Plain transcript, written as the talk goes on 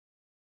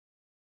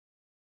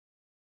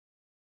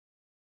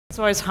It's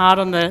always hard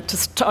on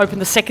to open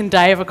the second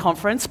day of a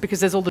conference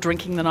because there's all the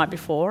drinking the night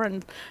before,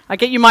 and I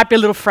get you might be a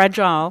little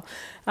fragile,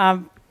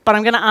 but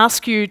I'm going to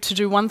ask you to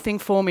do one thing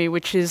for me,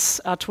 which is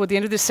toward the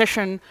end of this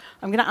session,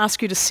 I'm going to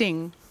ask you to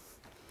sing.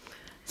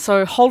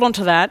 So hold on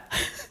to that.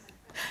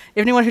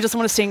 Anyone who doesn't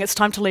want to sing, it's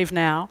time to leave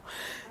now.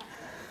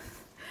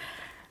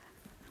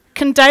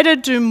 Can data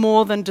do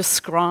more than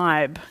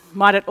describe?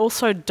 Might it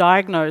also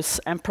diagnose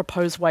and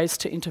propose ways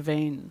to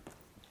intervene?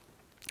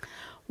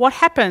 What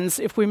happens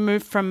if we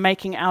move from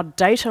making our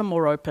data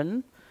more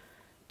open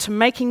to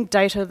making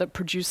data that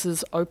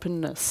produces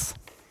openness?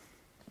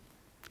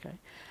 Okay.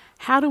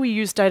 How do we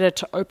use data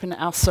to open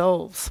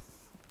ourselves,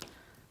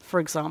 for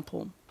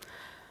example?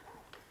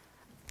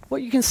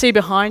 What you can see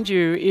behind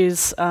you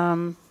is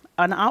an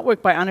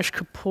artwork by Anish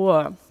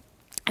Kapoor.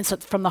 It's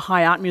from the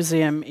High Art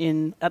Museum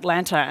in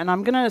Atlanta, and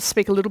I'm going to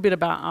speak a little bit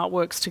about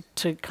artworks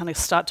to kind of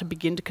start to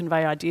begin to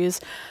convey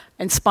ideas,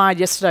 inspired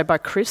yesterday by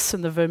Chris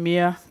and the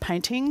Vermeer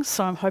paintings,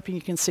 so I'm hoping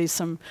you can see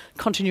some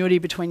continuity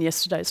between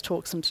yesterday's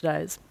talks and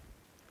today's.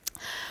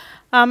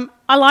 I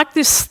like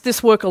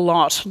this work a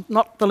lot,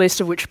 not the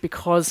least of which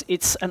because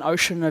it's an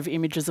ocean of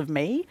images of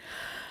me,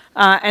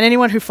 and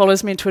anyone who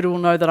follows me on Twitter will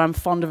know that I'm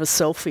fond of a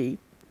selfie.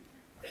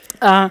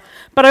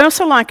 But I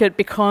also like it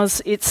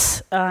because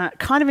it's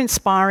kind of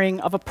inspiring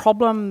of a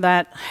problem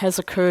that has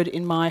occurred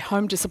in my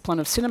home discipline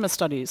of cinema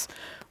studies,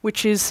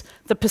 which is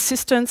the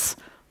persistence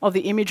of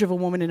the image of a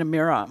woman in a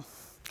mirror.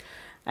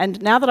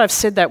 And now that I've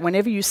said that,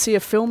 whenever you see a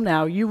film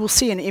now, you will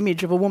see an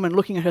image of a woman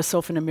looking at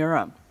herself in a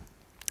mirror.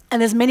 And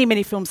there's many,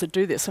 many films that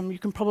do this, and you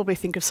can probably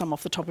think of some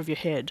off the top of your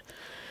head.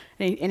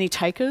 Any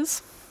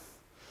takers?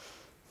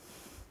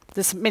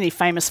 There's many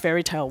famous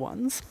fairy tale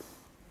ones.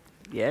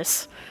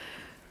 Yes.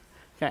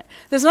 Okay.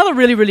 There's another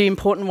really, really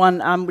important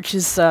one, which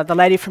is The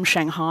Lady from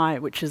Shanghai,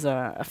 which is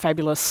a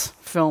fabulous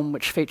film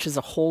which features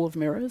a hall of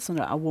mirrors and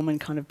a woman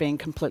kind of being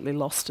completely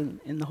lost in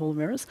the hall of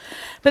mirrors.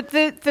 But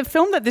the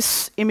film that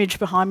this image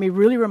behind me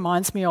really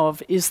reminds me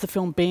of is the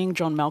film Being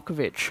John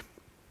Malkovich.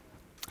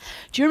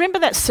 Do you remember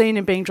that scene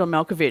in Being John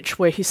Malkovich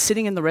where he's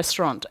sitting in the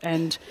restaurant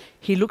and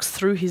he looks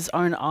through his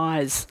own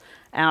eyes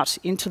out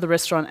into the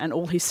restaurant and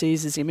all he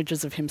sees is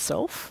images of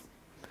himself?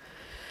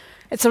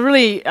 It's a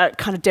really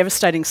kind of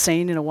devastating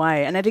scene in a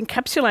way, and it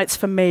encapsulates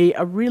for me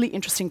a really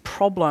interesting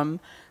problem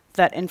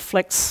that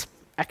inflects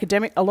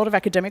a lot of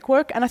academic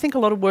work, and I think a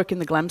lot of work in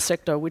the GLAM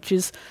sector, which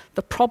is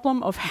the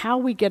problem of how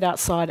we get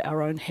outside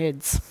our own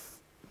heads.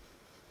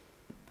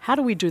 How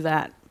do we do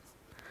that?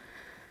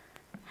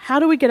 How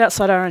do we get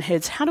outside our own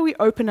heads? How do we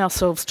open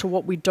ourselves to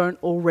what we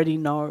don't already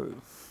know?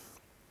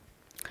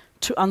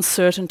 To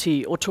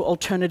uncertainty or to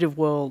alternative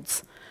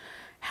worlds?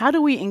 How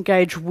do we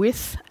engage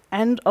with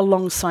and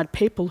alongside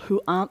people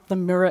who aren't the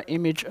mirror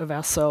image of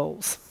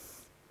ourselves?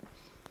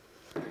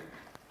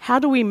 How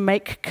do we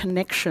make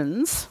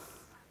connections?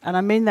 And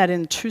I mean that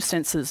in two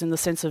senses, in the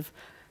sense of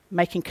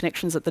making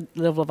connections at the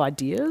level of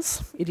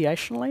ideas,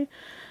 ideationally,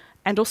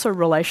 and also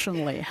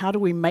relationally. How do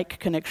we make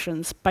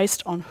connections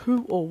based on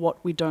who or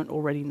what we don't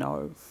already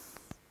know?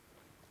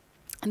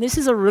 And this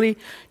is a really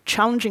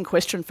challenging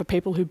question for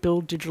people who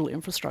build digital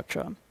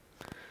infrastructure,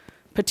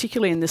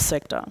 particularly in this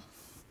sector.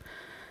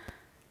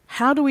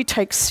 How do we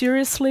take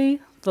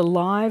seriously the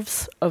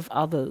lives of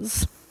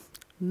others,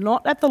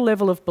 not at the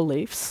level of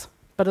beliefs,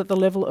 but at the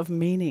level of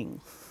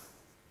meaning?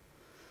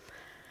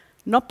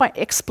 Not by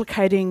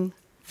explicating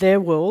their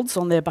worlds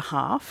on their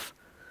behalf,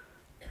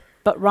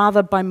 but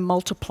rather by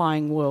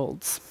multiplying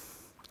worlds,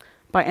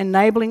 by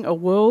enabling a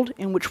world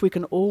in which we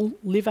can all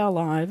live our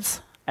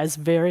lives as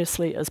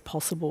variously as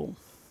possible.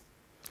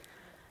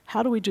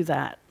 How do we do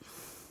that?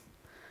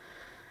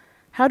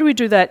 How do we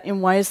do that in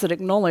ways that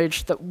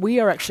acknowledge that we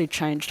are actually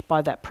changed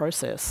by that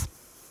process?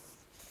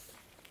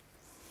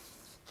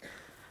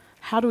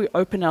 How do we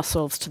open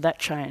ourselves to that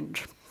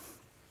change?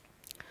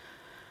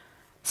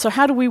 So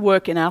how do we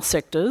work in our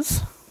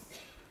sectors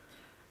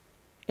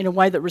in a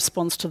way that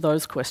responds to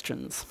those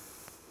questions?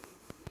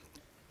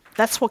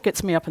 That's what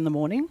gets me up in the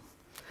morning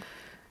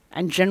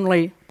and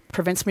generally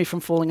prevents me from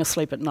falling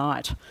asleep at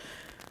night.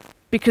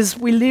 Because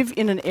we live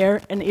in an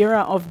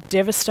era of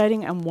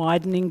devastating and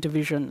widening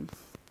division.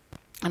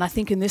 And I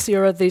think in this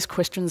era, these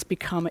questions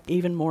become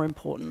even more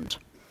important.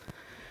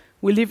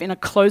 We live in a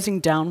closing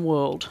down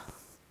world.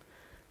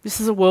 This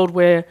is a world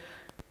where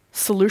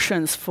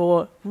solutions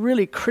for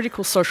really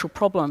critical social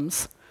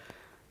problems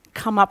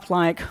come up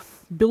like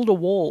build a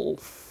wall,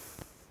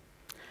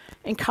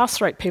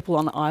 incarcerate people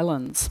on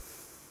islands,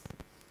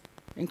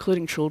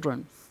 including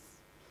children.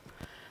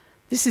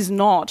 This is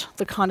not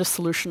the kind of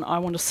solution I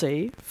want to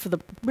see for the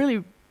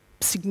really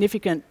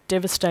significant,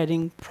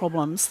 devastating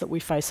problems that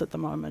we face at the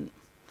moment.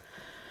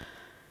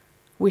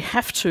 We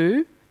have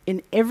to,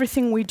 in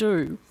everything we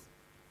do,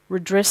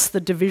 redress the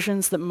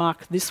divisions that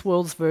mark this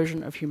world's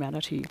version of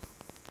humanity.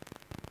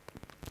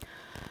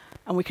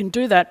 And we can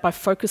do that by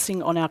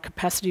focusing on our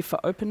capacity for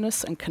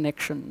openness and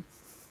connection.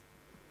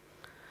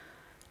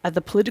 At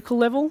the political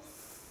level,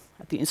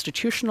 at the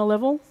institutional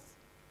level,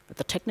 at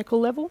the technical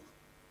level,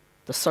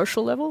 the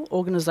social level,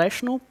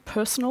 organisational,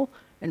 personal,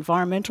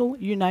 environmental,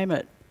 you name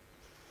it.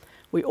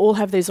 We all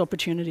have these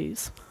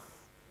opportunities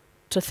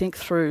to think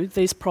through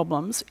these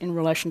problems in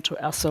relation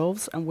to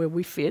ourselves and where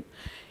we fit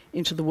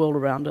into the world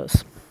around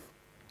us.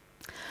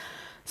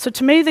 So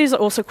to me, these are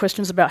also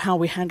questions about how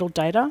we handle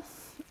data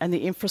and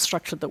the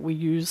infrastructure that we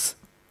use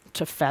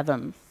to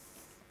fathom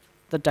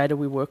the data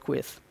we work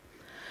with.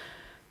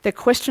 They're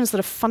questions that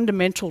are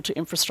fundamental to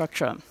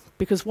infrastructure,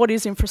 because what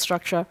is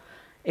infrastructure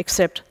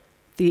except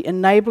the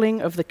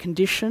enabling of the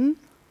condition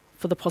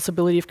for the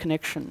possibility of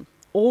connection?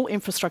 All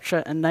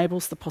infrastructure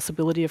enables the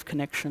possibility of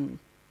connection.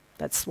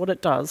 That's what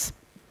it does.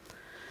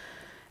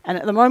 And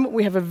at the moment,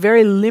 we have a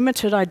very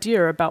limited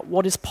idea about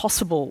what is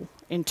possible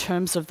in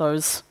terms of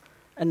those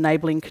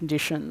enabling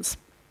conditions,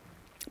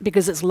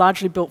 because it's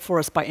largely built for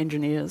us by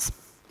engineers.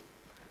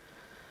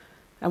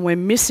 And we're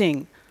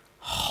missing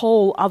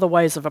whole other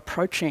ways of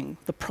approaching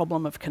the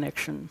problem of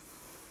connection.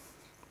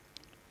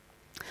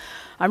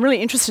 I'm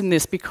really interested in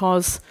this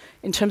because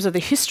in terms of the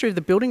history of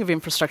the building of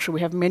infrastructure,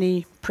 we have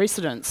many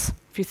precedents.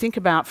 If you think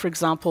about, for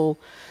example,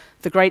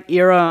 the great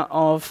era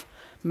of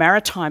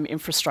maritime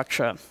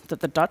infrastructure that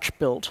the Dutch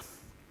built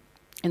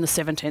in the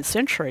 17th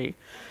century,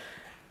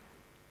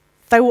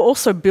 they were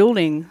also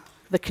building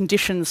the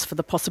conditions for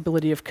the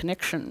possibility of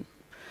connection.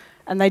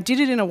 And they did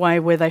it in a way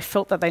where they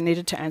felt that they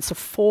needed to answer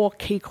 4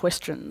 key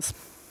questions.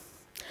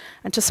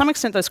 And to some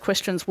extent, those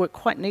questions work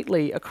quite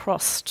neatly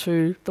across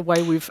to the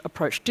way we've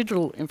approached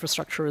digital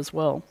infrastructure as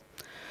well.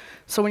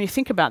 So when you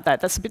think about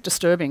that, that's a bit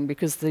disturbing,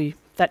 because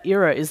that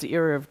era is the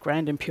era of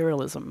grand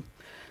imperialism.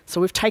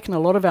 So we've taken a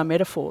lot of our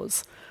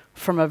metaphors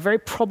from a very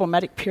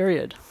problematic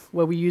period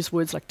where we use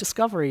words like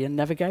discovery and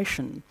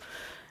navigation,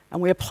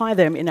 and we apply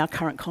them in our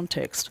current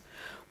context.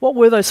 What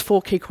were those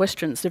 4 key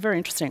questions? They're very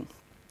interesting.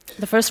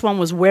 The first one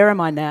was, where am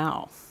I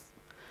now?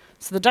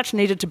 So the Dutch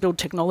needed to build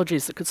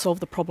technologies that could solve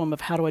the problem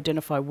of how to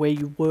identify where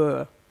you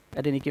were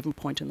at any given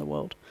point in the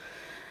world.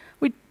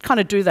 We kind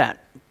of do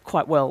that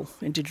quite well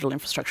in digital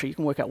infrastructure. You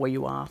can work out where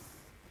you are.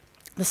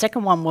 The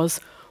second one was,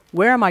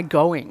 where am I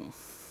going?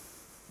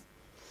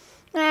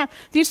 The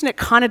internet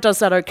kind of does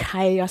that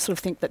okay. I sort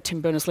of think that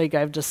Tim Berners-Lee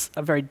gave us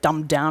a very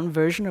dumbed down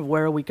version of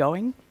where are we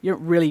going. You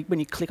don't really, when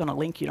you click on a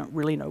link, you don't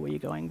really know where you're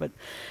going. But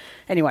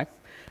anyway,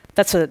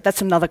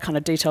 that's another kind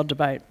of detailed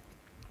debate.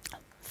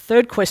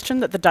 Third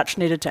question that the Dutch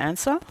needed to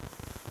answer,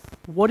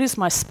 what is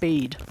my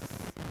speed?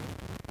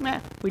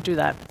 We do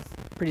that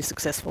pretty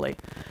successfully.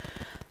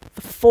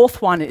 The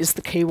fourth one is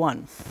the key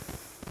one.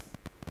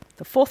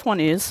 The fourth one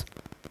is,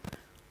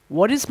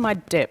 what is my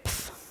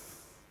depth?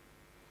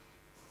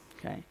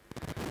 Okay.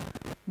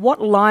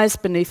 What lies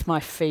beneath my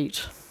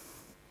feet?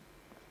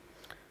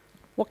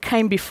 What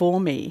came before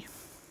me?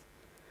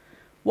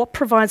 What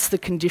provides the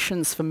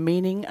conditions for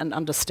meaning and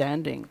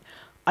understanding?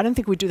 I don't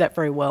think we do that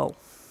very well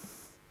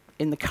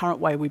in the current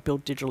way we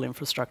build digital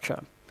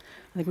infrastructure.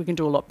 I think we can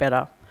do a lot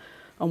better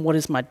on what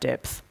is my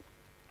depth.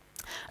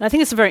 And I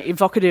think it's a very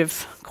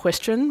evocative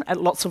question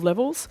at lots of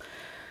levels.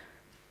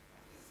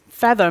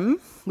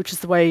 Fathom, which is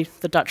the way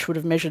the Dutch would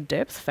have measured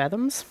depth,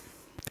 fathoms,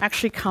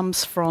 actually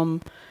comes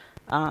from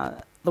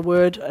the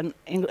word,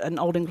 an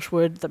Old English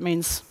word that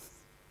means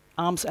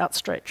arms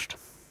outstretched.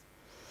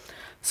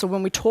 So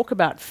when we talk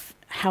about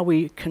how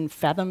we can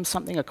fathom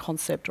something, a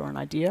concept or an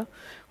idea,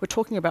 we're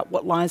talking about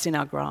what lies in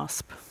our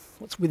grasp,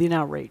 what's within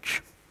our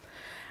reach.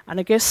 And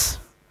I guess,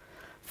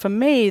 for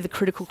me, the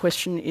critical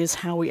question is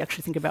how we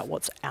actually think about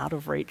what's out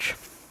of reach,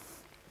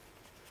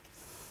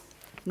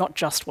 not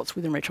just what's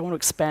within reach. I want to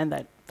expand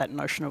that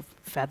notion of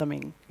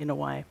fathoming in a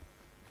way.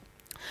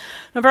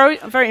 I'm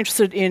very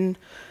interested in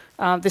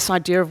this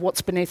idea of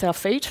what's beneath our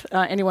feet.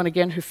 Anyone,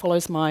 again, who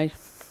follows my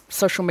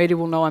social media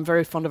will know I'm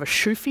very fond of a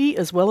shoofy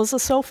as well as a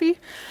selfie.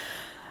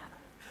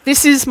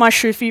 This is my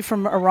shoofy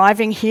from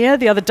arriving here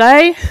the other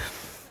day.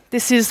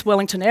 This is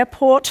Wellington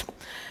Airport,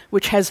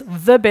 which has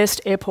the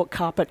best airport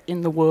carpet in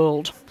the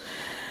world.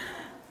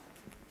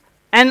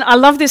 And I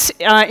love this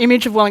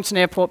image of Wellington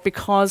Airport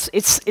because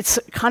it's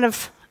kind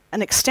of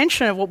an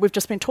extension of what we've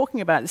just been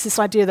talking about. It's this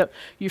idea that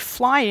you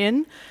fly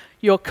in,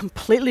 you're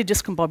completely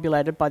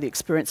discombobulated by the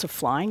experience of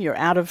flying. You're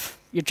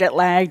jet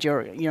lagged.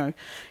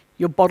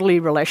 Your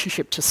bodily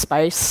relationship to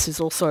space is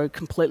also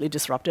completely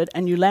disrupted,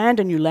 and you land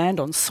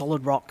on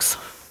solid rocks.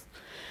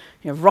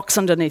 You have rocks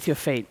underneath your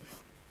feet.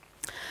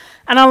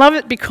 And I love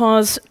it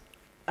because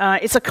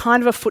it's a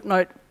kind of a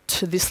footnote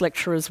to this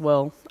lecture as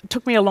well. It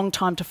took me a long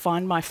time to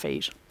find my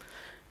feet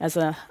as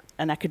an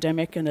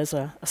academic and as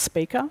a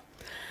speaker.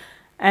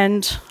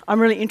 And I'm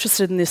really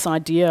interested in this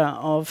idea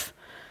of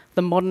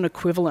the modern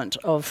equivalent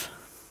of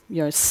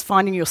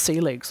finding your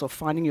sea legs or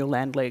finding your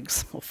land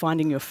legs or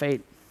finding your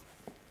feet.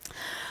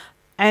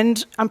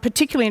 And I'm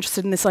particularly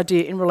interested in this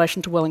idea in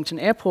relation to Wellington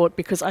Airport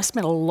because I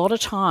spent a lot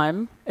of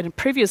time at a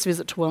previous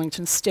visit to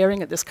Wellington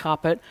staring at this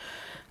carpet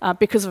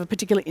because of a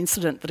particular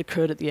incident that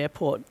occurred at the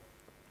airport.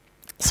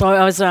 So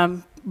I was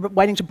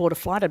waiting to board a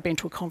flight. I'd been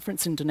to a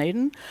conference in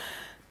Dunedin.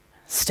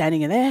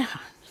 Standing in there, I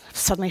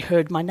suddenly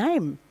heard my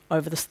name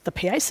over the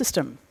PA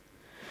system.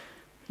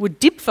 Would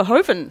Deb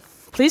Verhoeven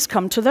please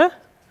come to the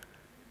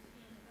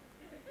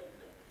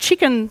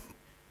chicken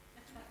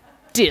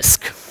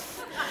disc?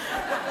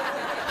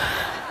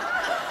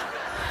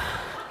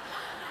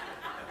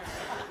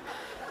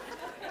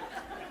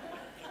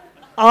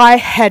 I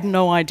had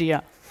no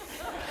idea.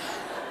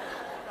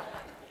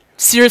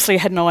 Seriously,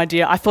 had no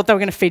idea. I thought they were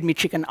going to feed me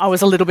chicken. I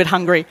was a little bit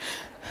hungry.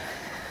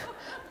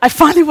 I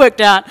finally worked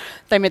out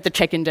they meant the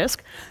check-in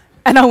desk.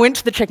 And I went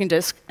to the check-in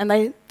desk,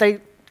 and they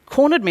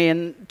cornered me,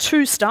 and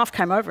 2 staff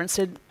came over and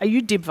said, "Are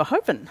you Deb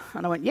Verhoeven?"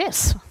 And I went,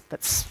 "Yes,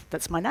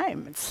 that's my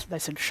name." They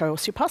said, "Show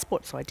us your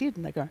passport." So I did,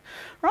 and they go,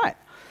 "Right,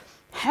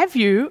 have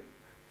you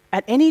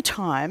at any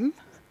time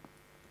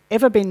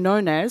ever been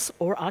known as,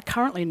 or are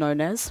currently known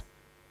as,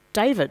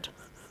 David?"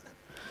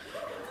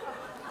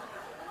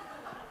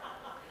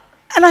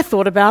 And I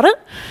thought about it.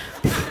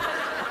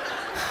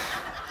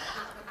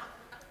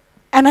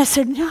 And I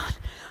said, "Yeah,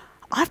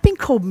 I've been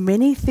called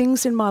many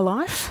things in my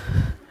life,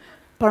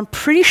 but I'm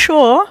pretty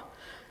sure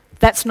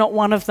that's not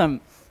one of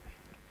them."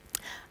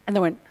 And they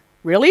went,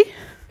 "Really?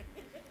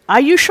 Are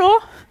you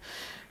sure?"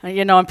 And,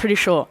 "Yeah, no, I'm pretty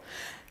sure."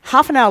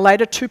 Half an hour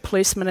later, 2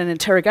 policemen in an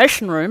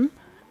interrogation room,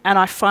 and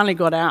I finally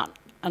got out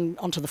and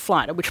onto the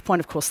flight, at which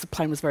point, of course, the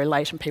plane was very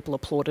late and people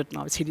applauded, and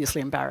I was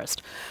hideously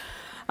embarrassed.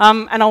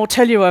 And I will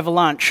tell you over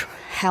lunch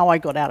how I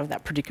got out of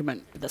that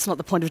predicament. But that's not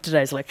the point of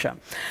today's lecture.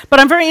 But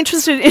I'm very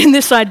interested in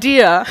this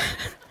idea,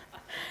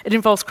 it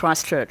involves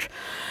Christchurch,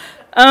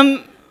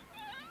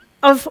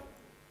 of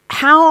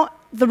how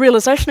the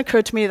realisation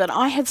occurred to me that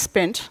I had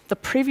spent the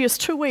previous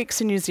 2 weeks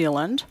in New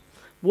Zealand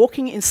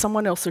walking in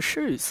someone else's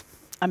shoes,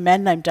 a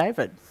man named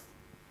David.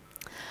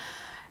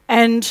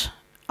 And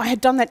I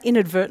had done that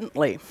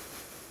inadvertently.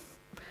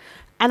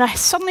 And I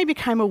suddenly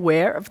became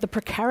aware of the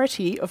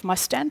precarity of my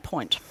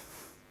standpoint.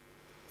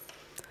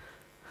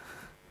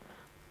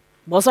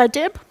 Was I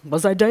Deb?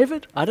 Was I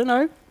David? I don't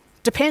know.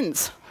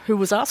 Depends who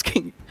was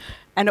asking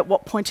and at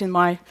what point in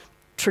my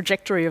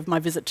trajectory of my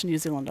visit to New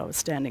Zealand I was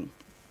standing.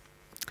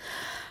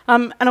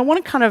 And I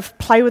want to kind of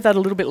play with that a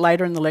little bit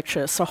later in the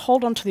lecture, so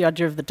hold on to the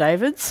idea of the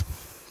Davids,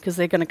 because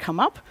they're going to come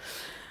up,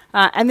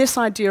 and this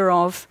idea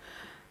of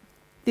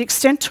the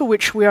extent to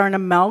which we are an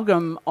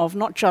amalgam of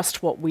not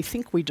just what we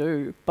think we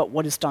do, but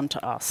what is done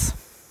to us.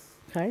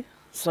 Okay?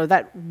 So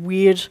that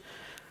weird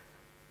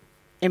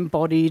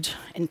embodied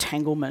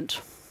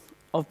entanglement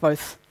of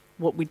both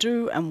what we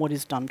do and what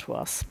is done to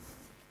us.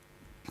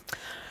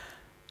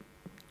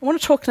 I want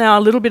to talk now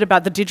a little bit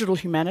about the digital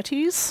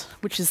humanities,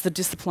 which is the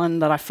discipline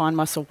that I find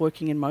myself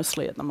working in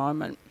mostly at the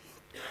moment.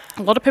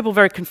 A lot of people are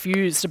very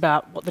confused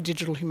about what the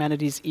digital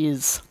humanities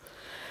is.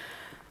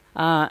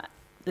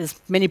 There's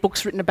many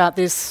books written about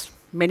this,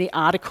 many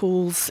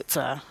articles. It's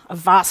a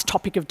vast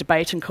topic of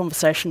debate and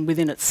conversation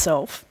within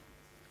itself.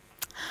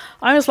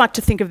 I always like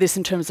to think of this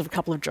in terms of a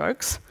couple of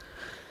jokes.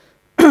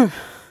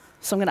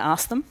 So I'm going to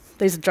ask them.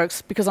 These are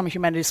jokes because I'm a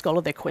humanities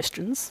scholar, they're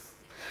questions.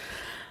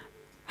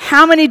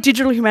 How many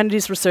digital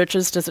humanities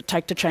researchers does it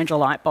take to change a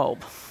light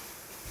bulb?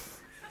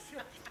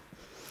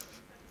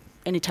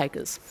 Any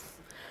takers?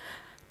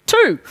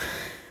 2.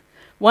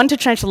 1 to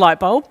change the light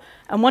bulb,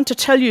 and 1 to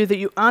tell you that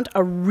you aren't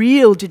a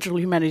real digital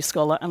humanities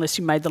scholar unless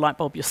you made the light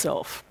bulb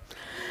yourself.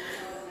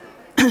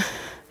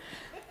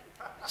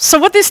 So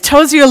what this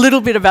tells you a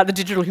little bit about the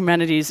digital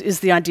humanities is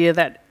the idea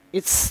that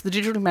the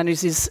digital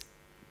humanities is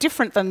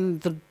different than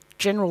the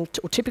general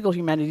or typical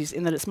humanities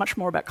in that it's much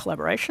more about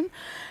collaboration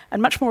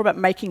and much more about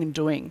making and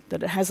doing,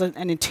 that it has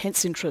an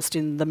intense interest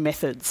in the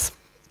methods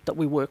that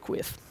we work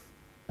with.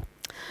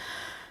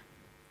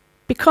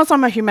 Because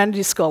I'm a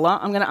humanities scholar,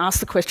 I'm going to ask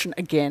the question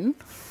again.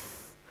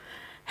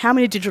 How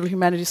many digital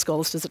humanities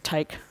scholars does it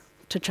take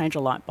to change a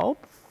light bulb?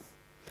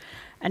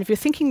 And if you're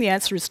thinking the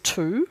answer is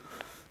 2,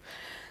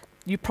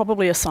 you're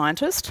probably a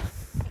scientist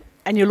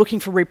and you're looking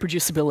for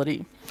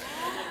reproducibility.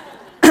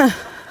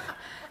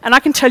 And I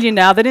can tell you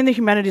now that in the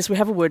humanities we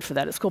have a word for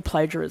that. It's called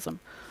plagiarism.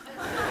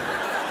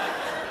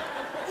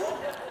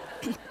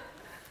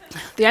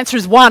 The answer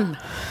is 1.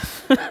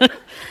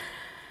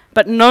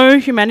 But no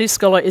humanities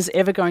scholar is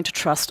ever going to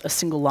trust a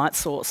single light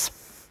source.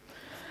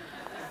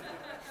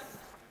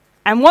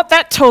 And what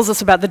that tells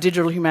us about the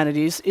digital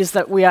humanities is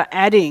that we are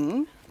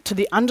adding to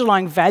the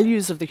underlying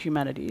values of the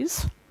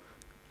humanities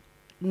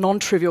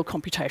non-trivial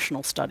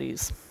computational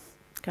studies.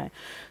 Okay.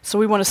 So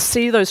we want to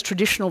see those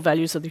traditional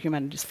values of the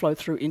humanities flow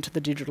through into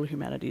the digital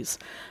humanities.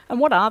 And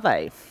what are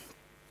they?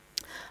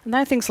 And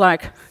they're things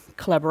like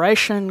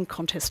collaboration,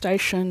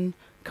 contestation,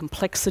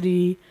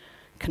 complexity,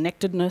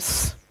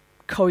 connectedness,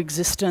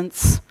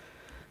 coexistence,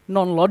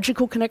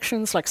 non-logical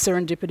connections like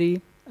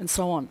serendipity, and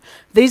so on.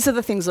 These are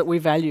the things that we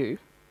value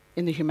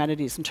in the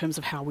humanities in terms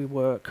of how we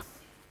work.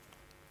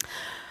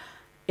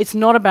 It's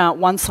not about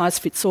one size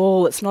fits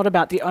all. It's not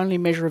about the only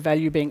measure of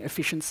value being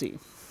efficiency.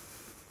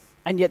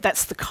 And yet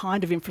that's the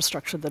kind of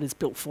infrastructure that is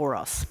built for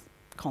us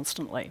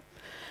constantly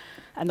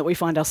and that we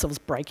find ourselves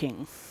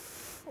breaking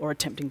or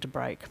attempting to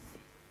break.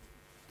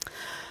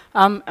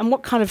 And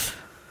what kind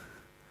of...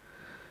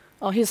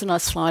 Oh, here's a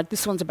nice slide.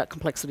 This one's about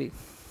complexity.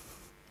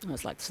 I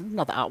was like, this is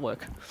another artwork.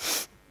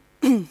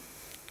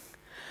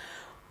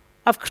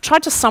 I've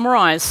tried to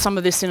summarise some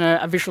of this in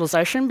a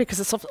visualisation because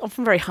it's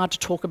often very hard to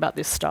talk about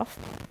this stuff.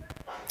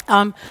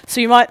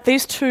 So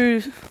these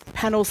 2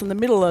 panels in the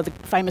middle are the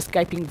famous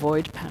gaping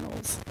void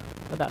panels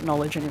about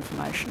knowledge and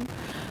information,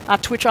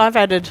 to which I've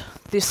added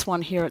this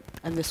one here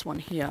and this one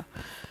here.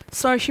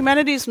 So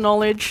humanities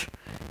knowledge,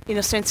 in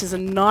a sense, is a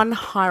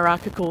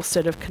non-hierarchical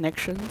set of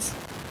connections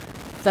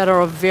that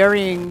are of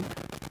varying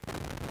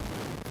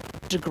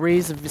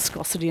degrees of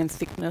viscosity and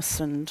thickness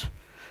and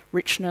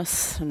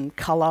richness and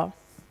colour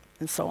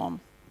and so on.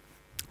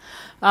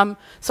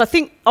 So I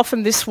think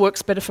often this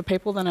works better for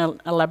people than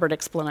an elaborate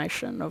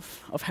explanation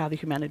of how the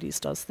humanities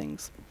does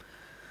things.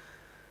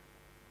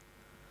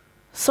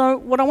 So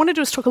what I want to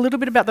do is talk a little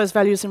bit about those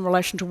values in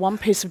relation to one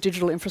piece of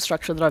digital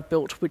infrastructure that I've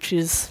built, which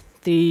is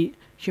the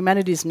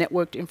Humanities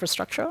Networked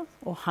Infrastructure,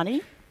 or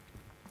HuNI.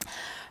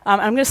 I'm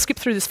going to skip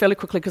through this fairly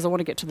quickly because I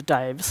want to get to the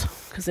Daves,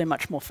 because they're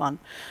much more fun.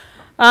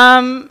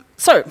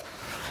 So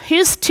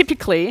here's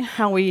typically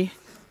how we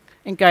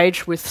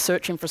engage with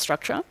search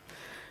infrastructure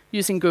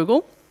using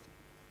Google.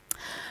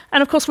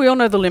 And of course, we all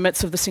know the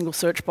limits of the single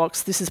search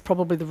box. This is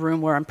probably the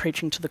room where I'm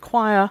preaching to the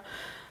choir.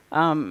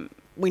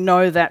 We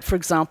know that, for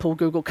example,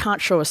 Google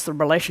can't show us the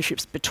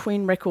relationships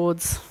between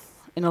records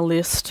in a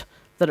list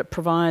that it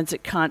provides.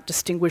 It can't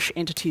distinguish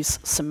entities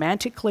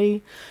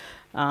semantically.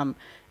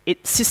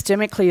 It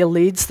systemically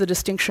elides the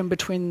distinction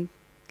between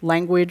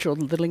language, or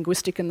the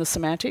linguistic and the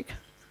semantic.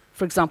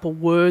 For example,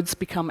 words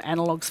become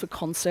analogues for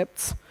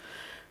concepts.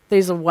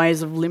 These are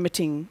ways of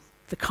limiting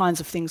the kinds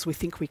of things we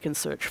think we can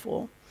search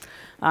for.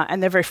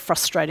 And they're very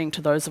frustrating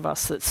to those of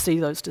us that see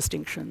those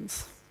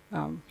distinctions,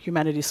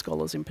 humanities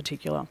scholars in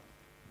particular.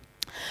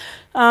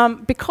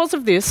 Because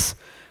of this,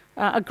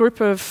 a group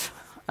of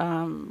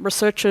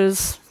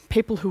researchers,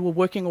 people who were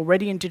working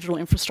already in digital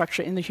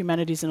infrastructure in the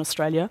humanities in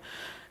Australia,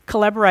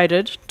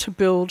 collaborated to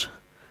build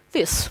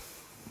this,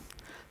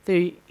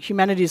 the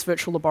Humanities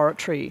Virtual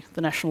Laboratory,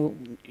 the National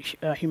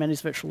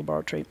Humanities Virtual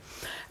Laboratory.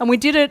 And we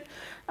did it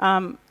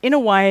in a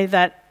way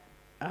that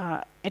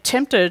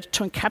attempted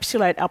to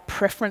encapsulate our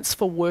preference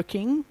for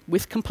working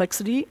with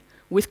complexity,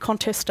 with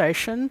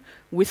contestation,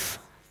 with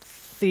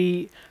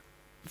the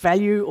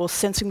value or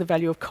sensing the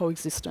value of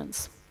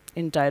coexistence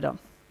in data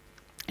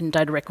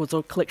records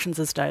or collections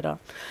as data.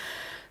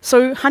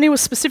 So HuNI was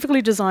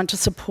specifically designed to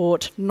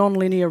support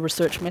non-linear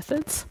research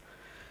methods,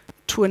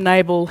 to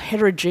enable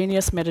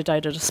heterogeneous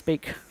metadata to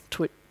speak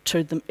to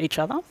each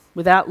other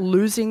without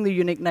losing the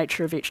unique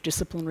nature of each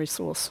disciplinary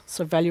source,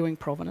 so valuing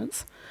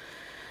provenance,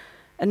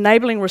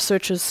 enabling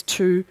researchers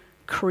to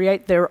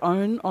create their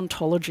own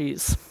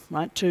ontologies,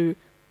 right, to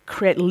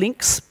create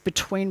links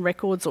between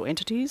records or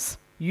entities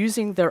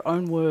using their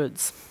own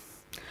words.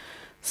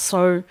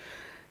 So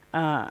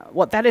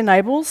what that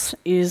enables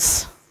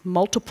is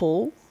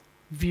multiple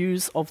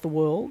views of the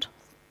world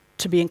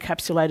to be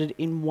encapsulated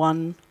in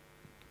one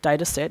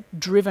data set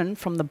driven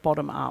from the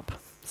bottom up.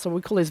 So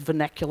we call these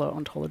vernacular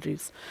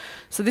ontologies.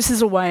 So this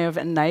is a way of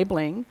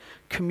enabling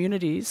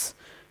communities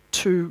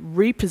to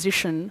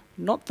reposition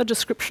not the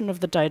description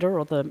of the data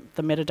or the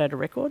metadata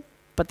record,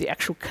 but the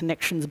actual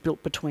connections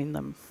built between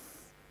them.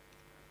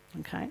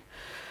 Okay,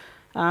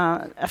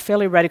 a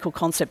fairly radical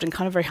concept and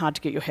kind of very hard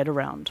to get your head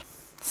around.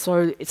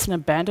 So it's an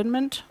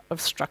abandonment of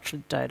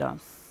structured data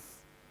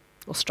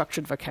or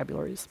structured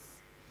vocabularies.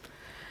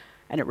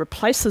 And it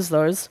replaces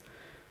those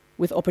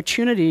with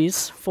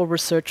opportunities for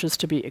researchers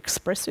to be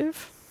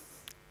expressive,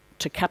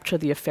 to capture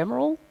the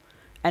ephemeral,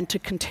 and to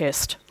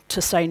contest,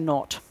 to say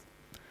not.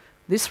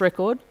 This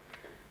record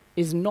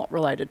is not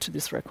related to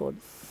this record.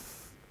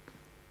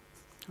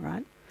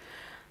 Right?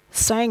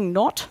 Saying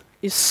not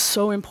is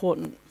so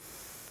important.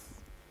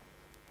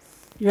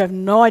 You have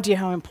no idea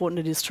how important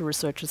it is to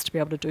researchers to be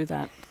able to do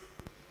that.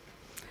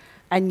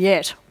 And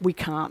yet, we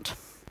can't.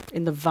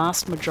 In the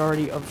vast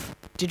majority of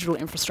digital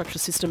infrastructure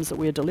systems that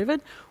we are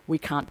delivered, we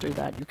can't do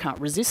that. You can't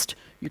resist,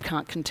 you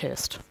can't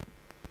contest.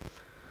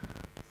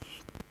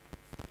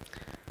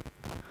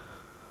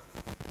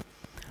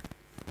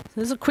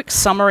 There's a quick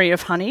summary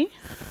of HuNI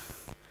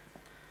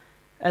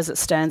as it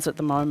stands at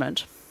the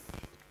moment.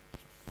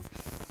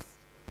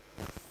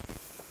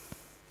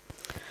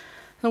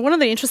 Now, one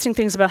of the interesting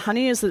things about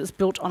HuNI is that it's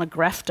built on a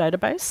graph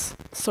database,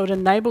 so it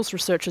enables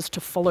researchers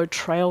to follow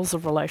trails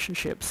of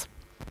relationships.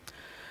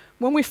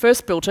 When we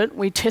first built it,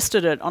 we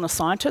tested it on a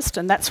scientist,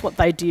 and that's what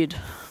they did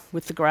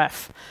with the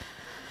graph.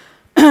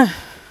 I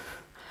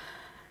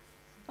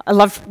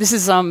love, this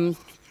is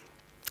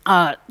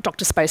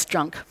Dr. Space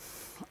Junk.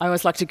 I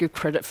always like to give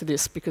credit for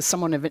this because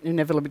someone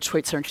inevitably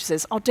tweets her and she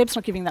says, "Oh, Deb's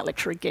not giving that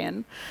lecture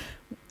again."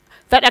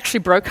 That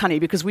actually broke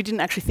HuNI because we didn't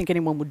actually think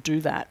anyone would do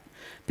that.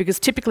 Because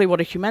typically what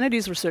a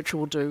humanities researcher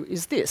will do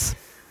is this.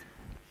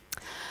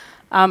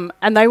 And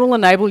they will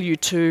enable you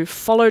to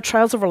follow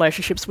trails of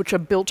relationships which are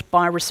built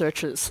by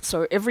researchers.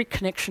 So every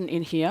connection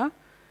in here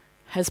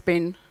has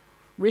been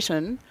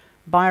written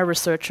by a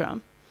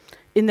researcher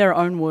in their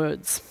own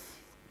words.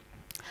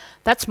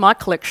 That's my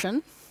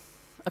collection,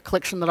 a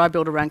collection that I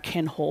built around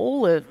Ken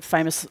Hall, a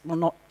famous, well,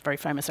 not very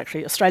famous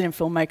actually, Australian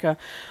filmmaker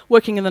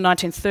working in the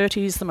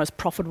 1930s, the most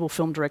profitable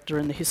film director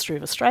in the history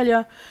of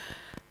Australia.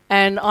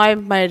 And I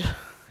made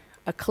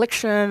a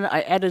collection,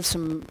 I added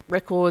some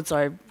records,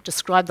 I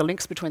described the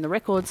links between the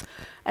records,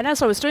 and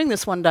as I was doing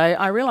this one day,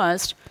 I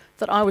realised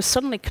that I was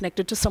suddenly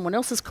connected to someone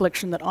else's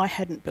collection that I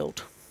hadn't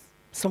built.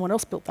 Someone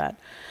else built that.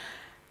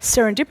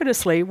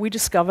 Serendipitously, we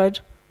discovered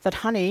that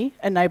HuNI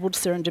enabled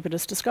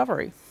serendipitous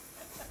discovery,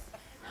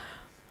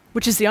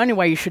 which is the only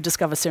way you should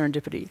discover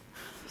serendipity,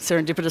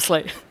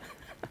 serendipitously.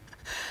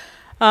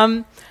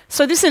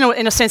 So this,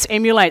 in a sense,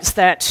 emulates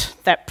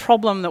that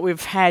problem that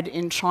we've had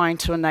in trying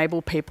to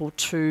enable people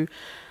to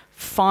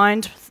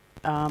find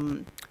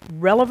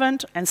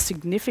relevant and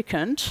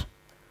significant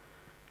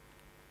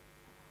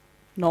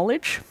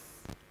knowledge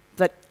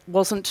that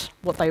wasn't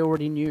what they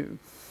already knew.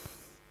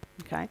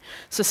 Okay?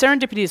 So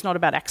serendipity is not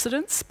about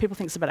accidents. People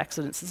think it's about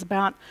accidents. It's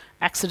about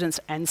accidents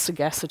and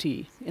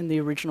sagacity in the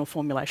original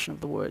formulation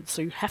of the word.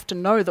 So you have to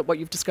know that what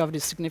you've discovered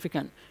is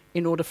significant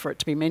in order for it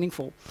to be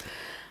meaningful.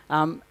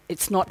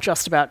 It's not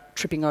just about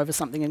tripping over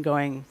something and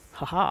going,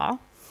 ha-ha,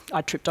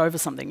 I tripped over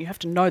something. You have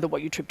to know that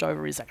what you tripped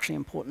over is actually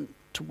important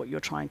to what you're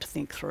trying to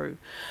think through.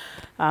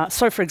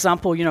 So, for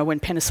example, you know, when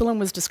penicillin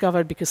was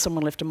discovered because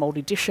someone left a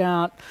mouldy dish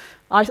out,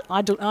 you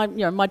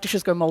know, my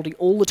dishes go mouldy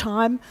all the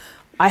time.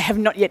 I have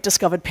not yet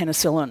discovered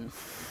penicillin.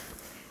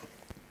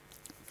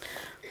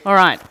 All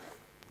right,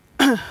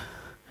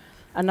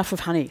 enough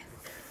of HuNI.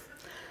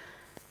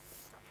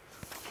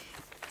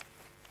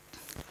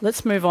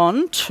 Let's move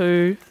on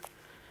to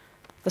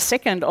the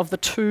second of the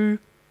two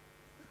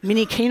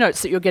mini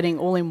keynotes that you're getting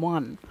all in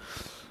one,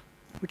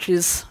 which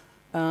is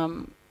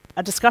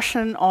a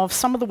discussion of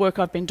some of the work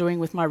I've been doing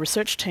with my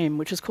research team,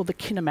 which is called the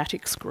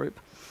Kinomatics group.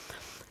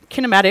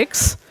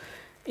 Kinomatics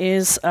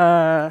is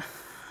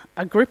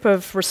a group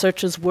of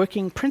researchers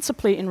working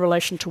principally in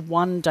relation to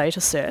one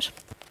data set.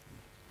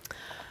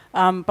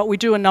 But we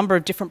do a number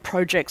of different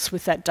projects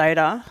with that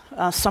data,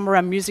 some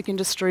around music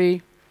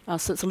industry,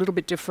 so it's a little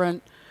bit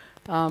different.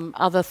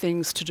 Other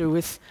things to do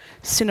with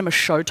cinema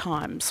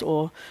showtimes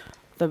or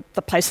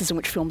the places in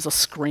which films are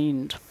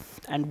screened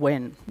and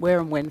where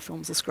and when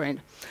films are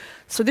screened.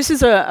 So this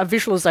is a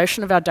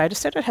visualization of our data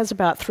set. It has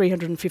about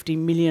 350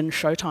 million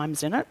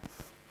showtimes in it.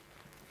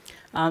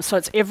 So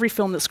it's every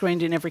film that's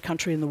screened in every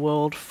country in the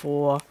world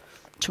for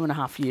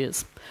 2.5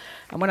 years.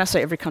 And when I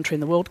say every country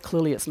in the world,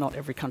 clearly it's not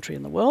every country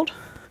in the world.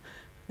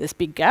 There's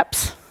big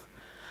gaps.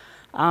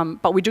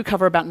 But we do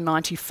cover about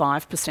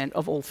 95%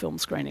 of all film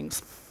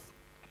screenings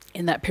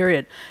in that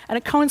period. And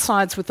it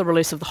coincides with the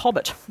release of The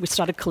Hobbit. We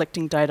started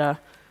collecting data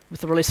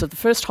with the release of the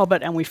first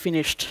Hobbit, and we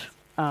finished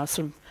sort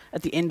of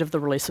at the end of the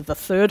release of the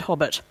third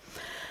Hobbit.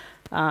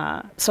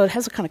 So it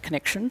has a kind of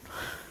connection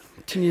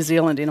to New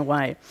Zealand in a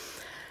way.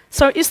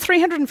 So is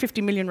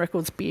 350 million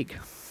records big?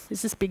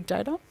 Is this big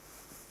data?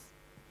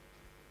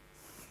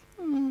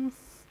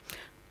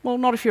 Well,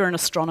 not if you're an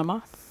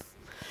astronomer.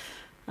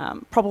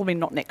 Probably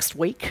not next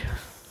week,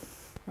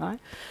 right?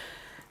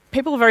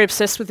 People are very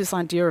obsessed with this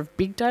idea of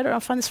big data. I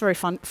find this very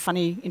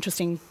funny,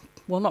 interesting,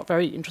 well, not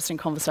very interesting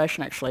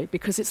conversation, actually,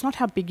 because it's not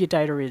how big your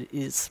data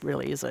is,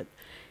 really, is it?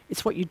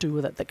 It's what you do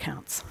with it that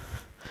counts.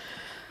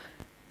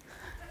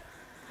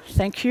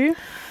 Thank you.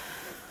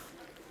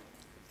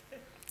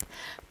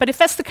 But if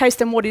that's the case,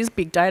 then what is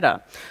big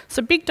data?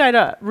 So big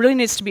data really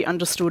needs to be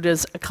understood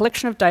as a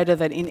collection of data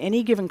that in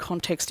any given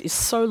context is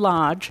so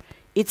large,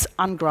 it's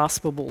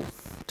ungraspable,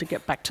 to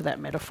get back to that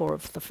metaphor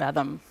of the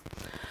fathom.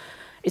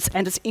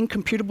 And it's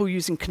incomputable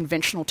using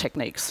conventional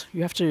techniques.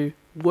 You have to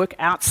work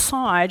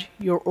outside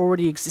your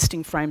already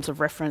existing frames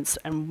of reference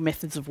and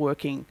methods of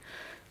working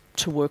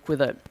to work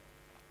with it.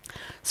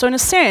 So in a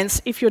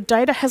sense, if your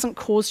data hasn't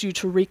caused you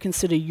to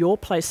reconsider your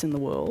place in the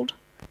world,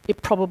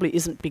 it probably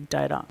isn't big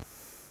data.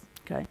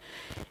 Okay?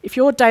 If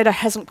your data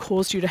hasn't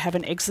caused you to have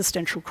an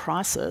existential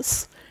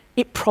crisis,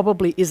 it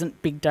probably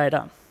isn't big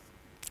data.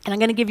 And I'm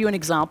going to give you an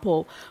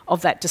example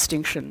of that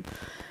distinction.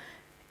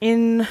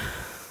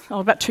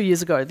 About 2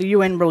 years ago, the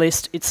UN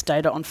released its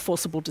data on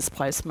forcible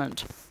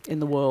displacement in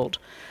the world.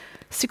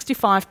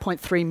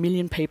 65.3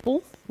 million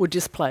people were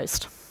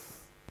displaced.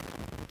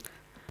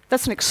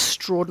 That's an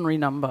extraordinary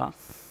number.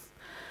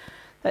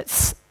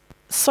 That's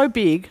so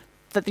big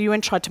that the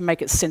UN tried to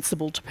make it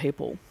sensible to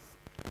people.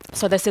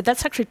 So they said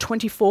that's actually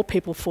 24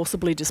 people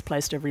forcibly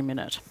displaced every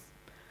minute.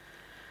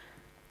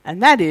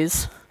 And that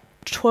is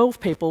 12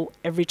 people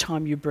every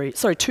time you breathe.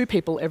 Sorry, 2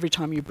 people every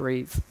time you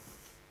breathe.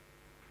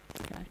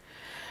 Okay.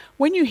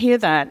 When you hear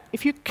that,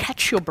 if you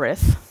catch your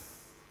breath,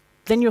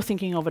 then you're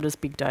thinking of it as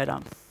big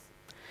data.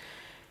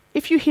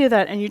 If you hear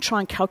that and you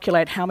try and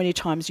calculate how many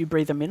times you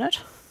breathe a minute,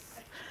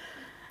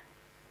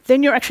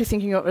 then you're actually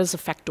thinking of it as a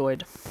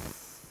factoid.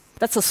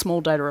 That's a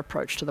small data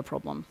approach to the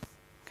problem.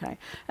 Okay?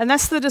 And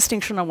that's the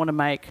distinction I want to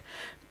make.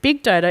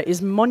 Big data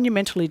is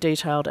monumentally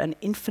detailed and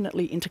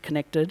infinitely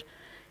interconnected.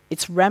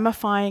 It's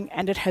ramifying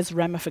and it has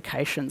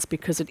ramifications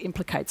because it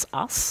implicates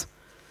us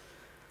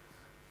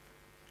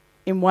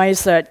in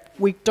ways that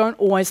we don't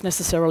always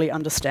necessarily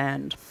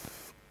understand.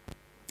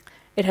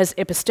 It has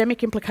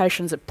epistemic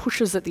implications. It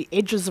pushes at the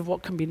edges of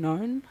what can be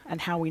known and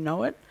how we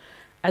know it,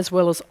 as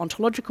well as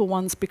ontological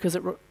ones because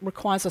it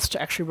requires us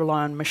to actually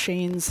rely on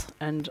machines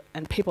and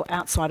people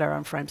outside our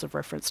own frames of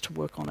reference to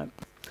work on it.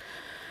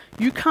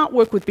 You can't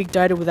work with big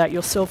data without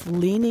yourself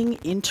leaning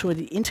into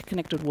the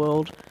interconnected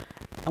world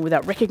and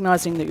without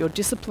recognising that your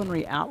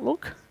disciplinary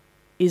outlook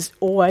is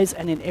always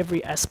and in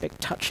every aspect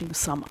touching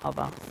some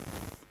other.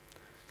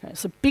 Okay,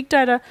 so big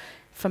data,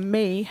 for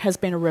me, has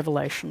been a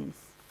revelation.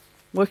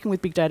 Working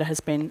with big data has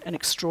been an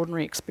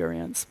extraordinary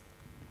experience.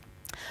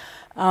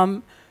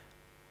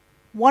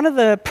 One of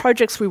the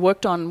projects we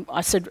worked on,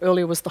 I said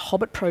earlier, was the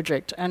Hobbit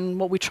project, and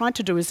what we tried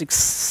to do is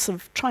sort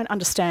of try and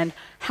understand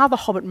how the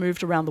Hobbit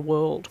moved around the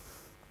world.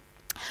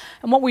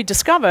 And what we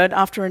discovered,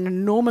 after an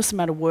enormous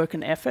amount of work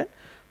and effort,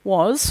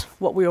 was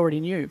what we already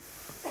knew.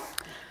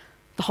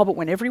 The Hobbit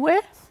went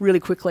everywhere really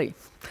quickly.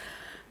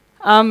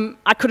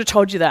 I could have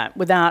told you that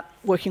without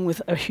working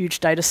with a huge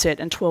data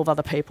set and 12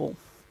 other people.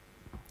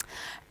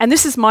 And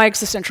this is my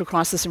existential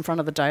crisis in front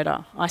of the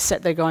data. I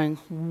sat there going,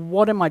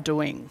 what am I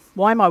doing?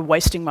 Why am I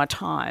wasting my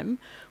time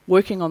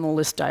working on all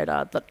this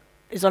data that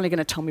is only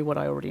going to tell me what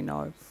I already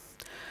know?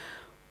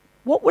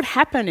 What would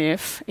happen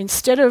if,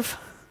 instead of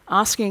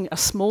asking a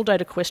small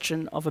data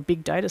question of a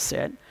big data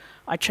set,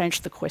 I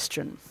changed the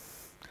question?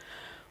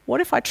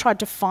 What if I tried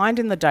to find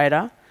in the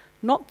data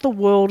not the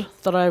world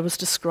that I was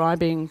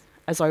describing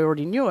as I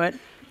already knew it,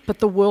 but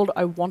the world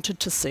I wanted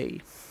to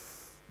see?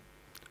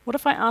 What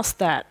if I asked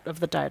that of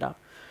the data?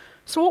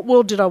 So what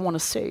world did I want to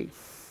see?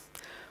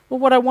 Well,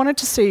 what I wanted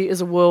to see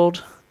is a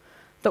world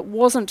that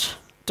wasn't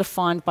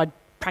defined by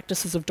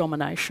practices of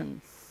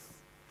domination.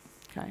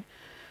 Okay?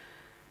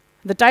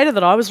 The data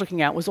that I was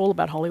looking at was all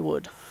about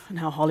Hollywood and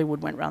how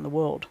Hollywood went around the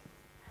world.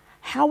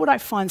 How would I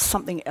find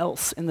something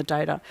else in the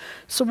data?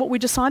 So what we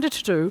decided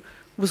to do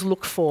was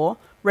look for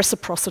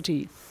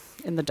reciprocity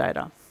in the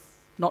data,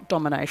 not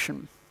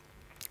domination.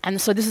 And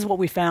so this is what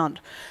we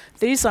found.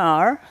 This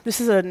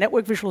is a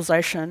network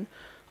visualization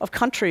of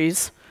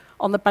countries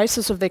on the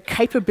basis of their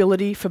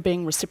capability for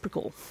being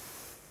reciprocal,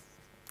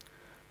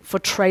 for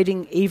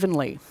trading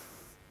evenly.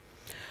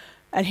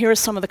 And here are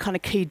some of the kind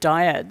of key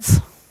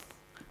dyads.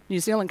 New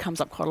Zealand comes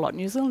up quite a lot.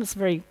 New Zealand is a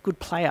very good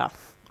player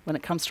when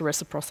it comes to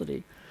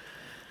reciprocity.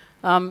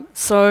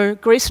 So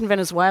Greece and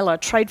Venezuela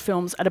trade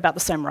films at about the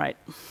same rate.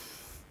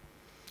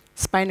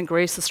 Spain and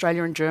Greece,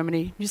 Australia and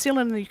Germany, New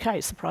Zealand and the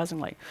UK,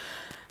 surprisingly,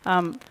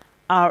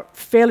 are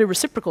fairly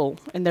reciprocal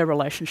in their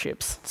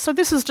relationships. So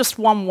this is just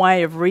one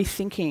way of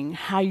rethinking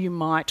how you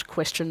might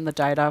question the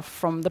data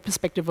from the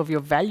perspective of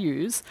your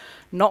values,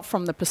 not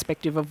from the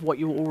perspective of what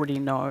you already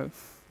know.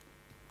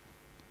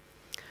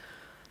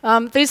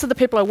 These are the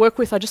people I work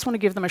with. I just want to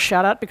give them a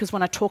shout out because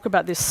when I talk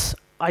about this,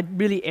 I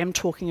really am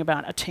talking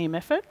about a team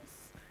effort.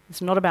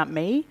 It's not about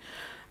me.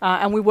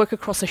 And we work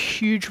across a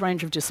huge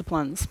range of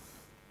disciplines.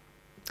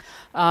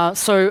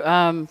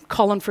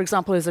 Colin, for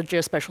example, is a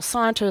geospatial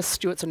scientist,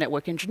 Stuart's a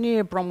network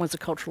engineer, Bronwyn's a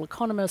cultural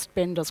economist,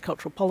 Ben does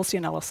cultural policy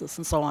analysis,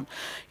 and so on.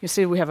 You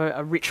see we have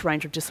a rich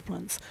range of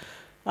disciplines.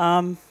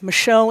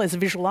 Michelle is a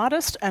visual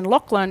artist, and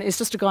Lachlan is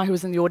just a guy who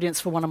was in the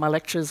audience for one of my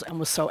lectures and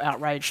was so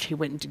outraged he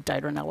went and did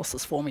data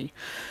analysis for me.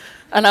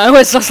 And I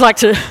always just like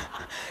to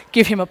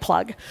give him a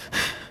plug.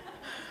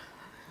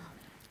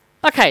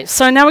 Okay,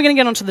 so now we're going to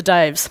get on to the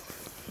Daves.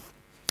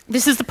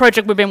 This is the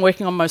project we've been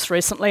working on most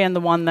recently and the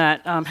one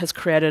that has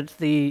created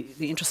the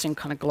interesting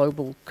kind of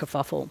global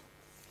kerfuffle.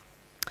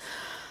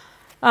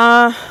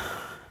 And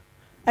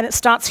it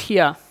starts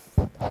here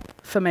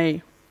for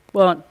me.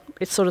 Well,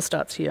 it sort of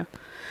starts here.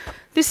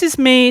 This is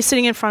me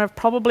sitting in front of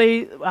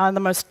probably the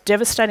most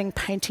devastating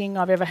painting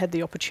I've ever had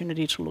the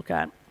opportunity to look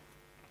at.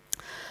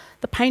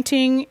 The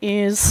painting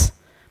is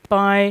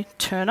by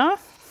Turner.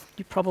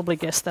 You probably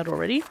guessed that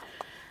already.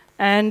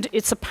 And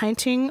it's a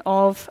painting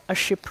of a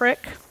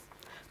shipwreck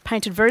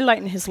painted very late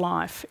in his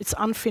life. It's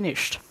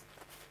unfinished.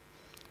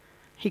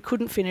 He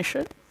couldn't finish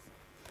it.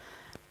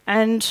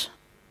 And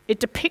it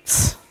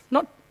depicts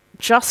not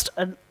just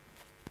an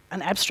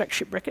abstract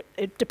shipwreck,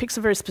 it depicts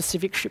a very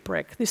specific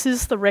shipwreck. This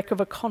is the wreck of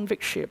a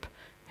convict ship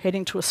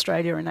heading to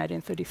Australia in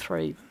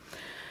 1833.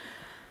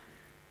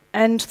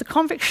 And the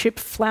convict ship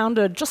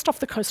floundered just off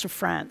the coast of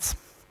France.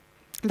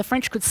 And the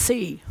French could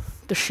see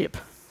the ship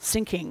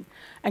sinking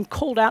and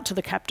called out to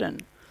the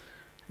captain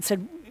and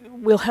said,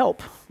 "We'll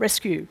help,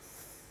 rescue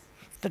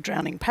the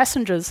drowning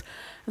passengers."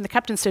 And the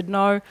captain said,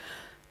 "No,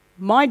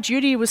 my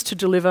duty was to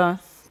deliver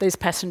these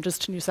passengers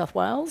to New South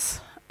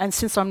Wales, and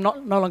since I'm no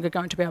longer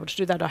going to be able to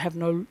do that, I have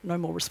no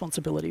more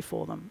responsibility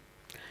for them."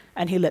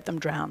 And he let them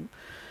drown.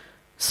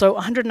 So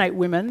 108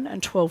 women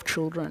and 12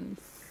 children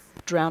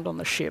drowned on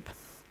the ship.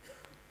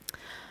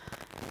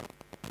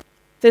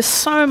 There's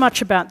so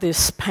much about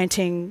this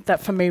painting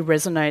that for me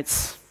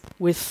resonates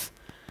with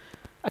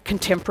a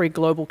contemporary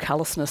global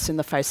callousness in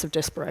the face of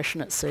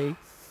desperation at sea.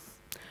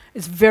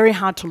 It's very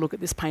hard to look at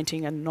this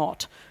painting and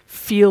not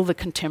feel the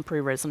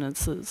contemporary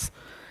resonances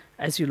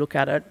as you look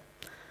at it.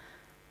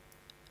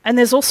 And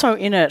there's also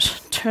in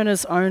it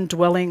Turner's own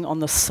dwelling on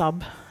the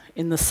sub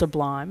in the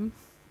sublime,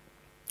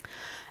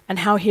 and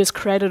how he has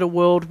created a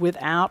world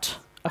without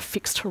a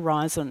fixed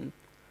horizon.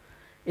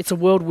 It's a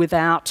world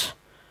without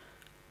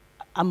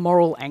a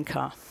moral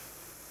anchor.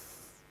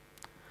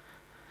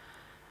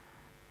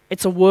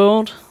 It's a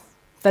world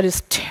that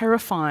is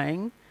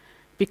terrifying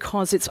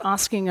because it's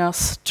asking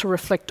us to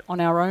reflect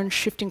on our own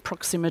shifting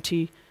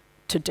proximity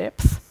to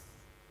depth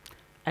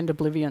and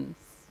oblivion.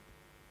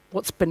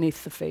 what's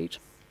beneath the feet.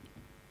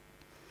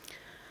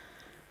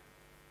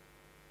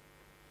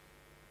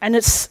 And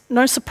it's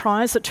no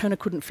surprise that Turner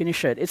couldn't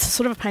finish it. It's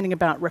sort of a painting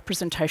about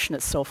representation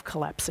itself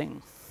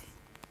collapsing.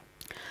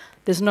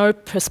 There's no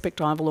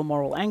perspectival or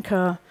moral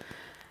anchor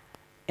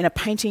in a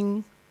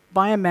painting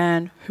by a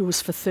man who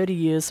was for 30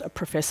 years a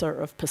professor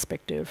of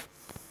perspective.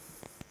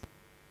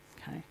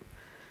 Okay.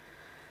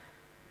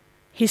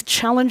 He's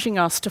challenging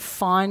us to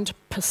find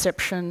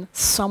perception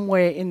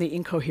somewhere in the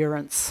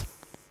incoherence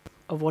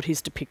of what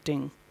he's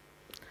depicting.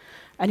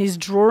 And he's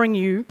drawing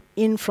you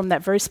in from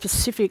that very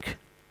specific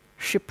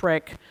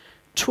shipwreck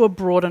to a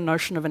broader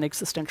notion of an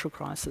existential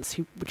crisis,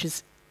 which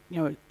is,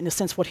 in a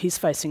sense, what he's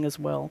facing as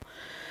well.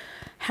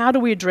 How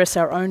do we address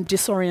our own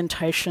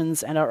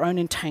disorientations and our own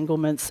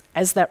entanglements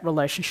as that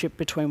relationship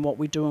between what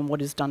we do and what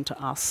is done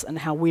to us, and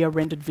how we are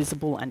rendered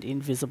visible and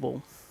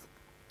invisible,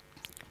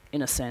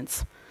 in a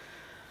sense?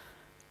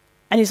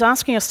 And he's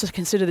asking us to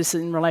consider this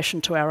in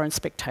relation to our own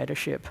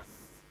spectatorship.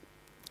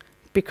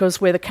 Because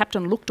where the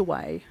captain looked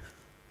away,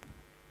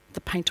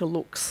 the painter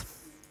looks.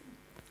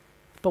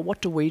 But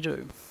what do we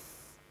do?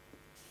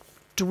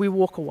 Do we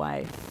walk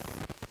away?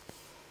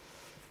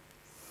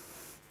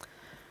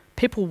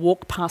 People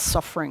walk past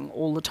suffering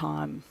all the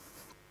time.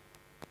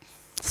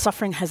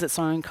 Suffering has its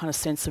own kind of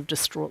sense of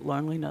distraught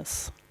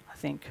loneliness, I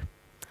think.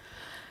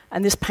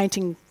 And this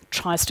painting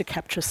tries to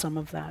capture some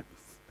of that.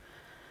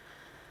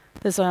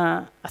 There's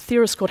a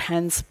theorist called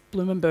Hans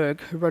Blumenberg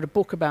who wrote a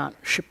book about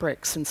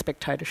shipwrecks and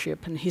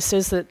spectatorship, and he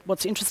says that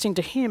what's interesting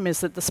to him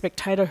is that the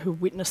spectator who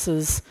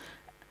witnesses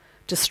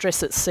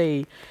distress at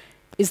sea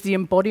is the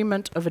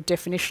embodiment of a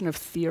definition of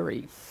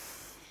theory.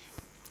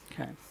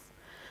 Okay.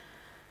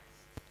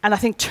 And I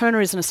think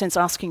Turner is, in a sense,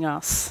 asking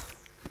us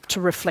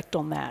to reflect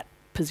on that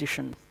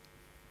position.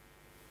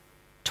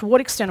 To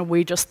what extent are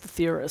we just the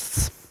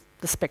theorists,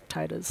 the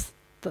spectators,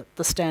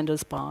 the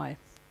standers-by?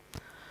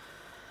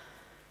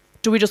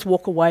 Do we just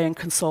walk away and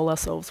console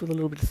ourselves with a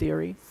little bit of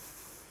theory?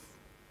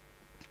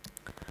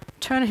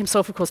 Turner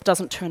himself, of course,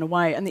 doesn't turn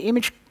away, and the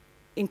image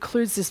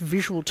includes this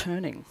visual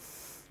turning,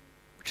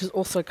 which is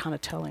also kind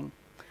of telling.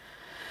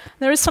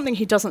 There is something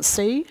he doesn't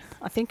see,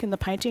 I think, in the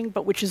painting,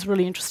 but which is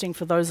really interesting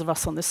for those of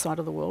us on this side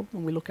of the world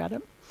when we look at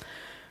it,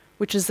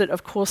 which is that,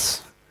 of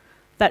course,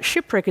 that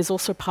shipwreck is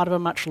also part of a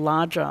much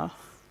larger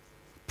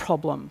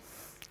problem,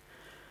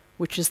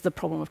 which is the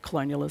problem of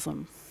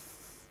colonialism.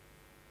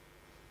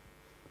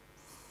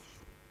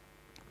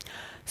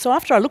 So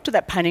after I looked at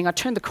that painting, I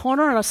turned the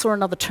corner and I saw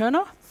another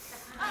Turner.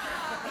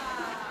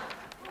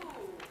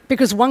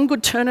 Because one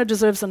good Turner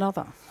deserves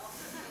another.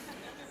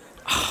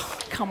 Oh,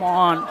 come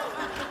on.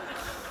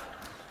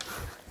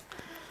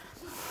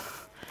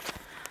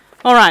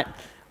 All right.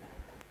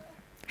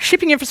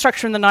 Shipping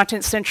infrastructure in the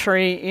 19th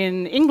century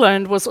in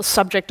England was a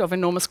subject of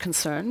enormous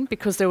concern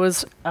because there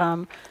was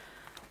a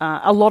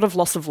lot of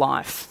loss of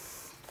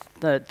life.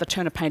 The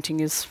Turner painting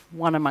is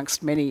one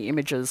amongst many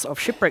images of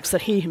shipwrecks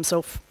that he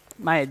himself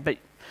made, but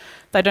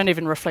they don't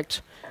even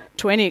reflect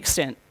to any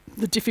extent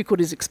the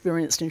difficulties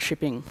experienced in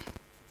shipping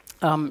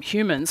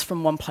humans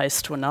from one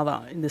place to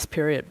another in this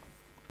period.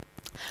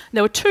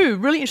 There were two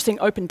really interesting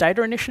open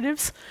data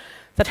initiatives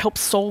that helped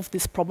solve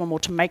this problem or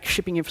to make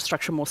shipping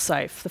infrastructure more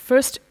safe. The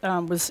first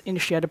was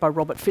initiated by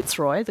Robert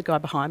Fitzroy, the guy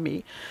behind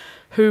me,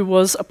 who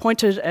was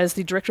appointed as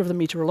the director of the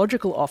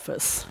Meteorological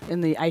Office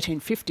in the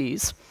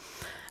 1850s.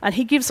 And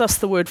he gives us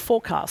the word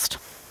forecast.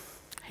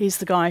 He's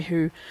the guy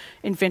who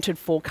invented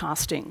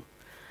forecasting,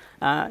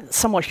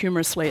 somewhat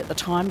humorously at the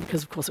time,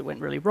 because of course it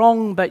went really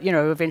wrong, but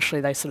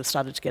eventually they sort of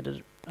started to get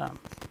it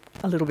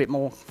a little bit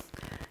more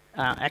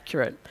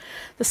accurate.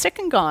 The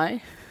second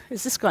guy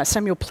is this guy,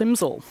 Samuel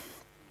Plimsoll.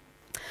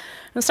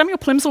 Now, Samuel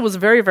Plimsoll was a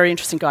very, very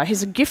interesting guy.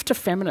 He's a gift to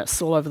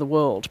feminists all over the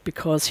world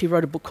because he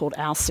wrote a book called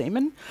Our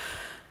Seamen.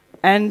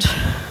 And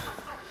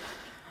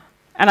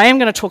I am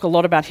going to talk a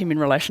lot about him in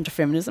relation to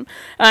feminism.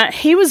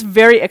 He was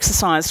very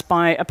exercised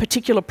by a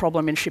particular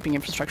problem in shipping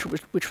infrastructure,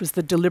 which was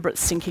the deliberate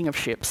sinking of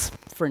ships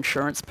for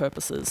insurance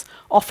purposes,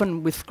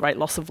 often with great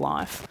loss of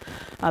life.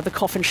 The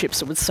coffin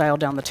ships that would sail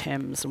down the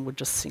Thames and would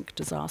just sink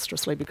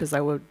disastrously because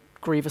they were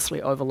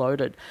grievously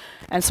overloaded.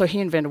 And so he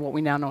invented what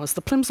we now know as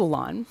the Plimsoll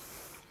line.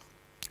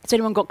 Has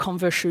anyone got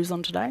Converse shoes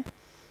on today?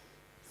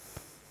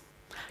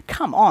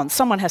 Come on,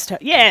 someone has to.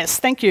 Yes,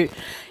 thank you.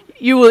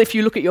 You will, if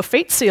you look at your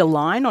feet, see a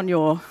line on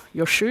your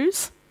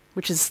shoes,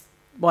 which is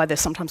why they're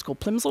sometimes called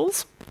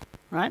Plimsolls,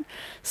 right?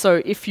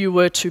 So if you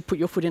were to put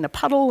your foot in a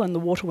puddle and the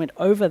water went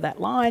over that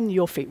line,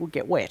 your feet would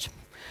get wet.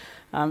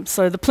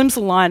 So the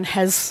Plimsoll line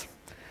has,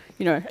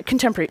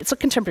 it's a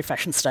contemporary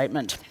fashion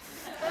statement.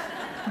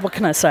 What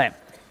can I say?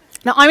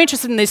 Now, I'm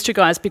interested in these two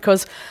guys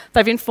because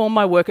they've informed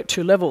my work at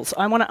two levels.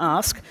 I want to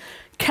ask,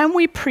 can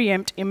we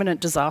preempt imminent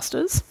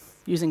disasters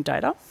using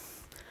data?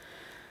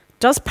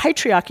 Does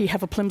patriarchy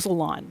have a Plimsoll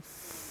line?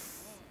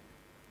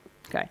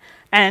 Okay.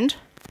 And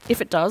if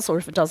it does, or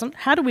if it doesn't,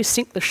 how do we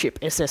sink the ship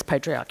SS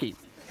Patriarchy?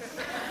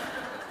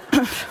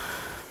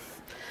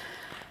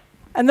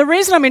 And the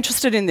reason I'm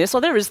interested in this,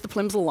 there is the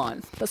Plimsoll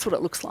line. That's what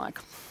it looks like.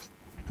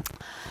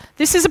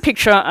 This is a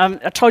picture,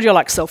 I told you I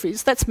like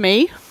selfies. That's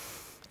me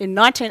in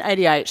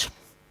 1988,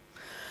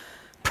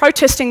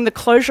 protesting the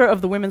closure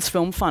of the Women's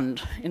Film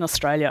Fund in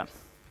Australia,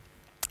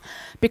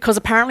 because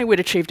apparently we'd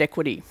achieved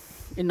equity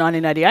in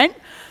 1988.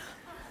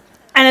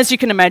 And as you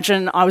can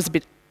imagine, I was a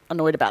bit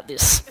annoyed about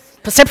this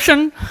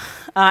perception,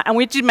 and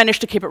we did manage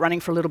to keep it running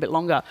for a little bit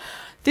longer.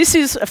 This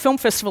is a film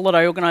festival that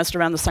I organised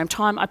around the same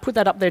time. I put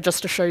that up there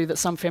just to show you that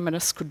some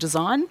feminists could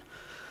design,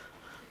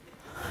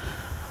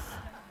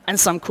 and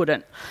some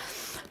couldn't.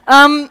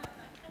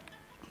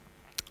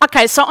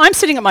 Okay, so I'm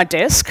sitting at my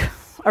desk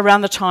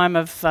around the time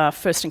of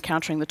first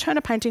encountering the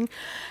Turner painting,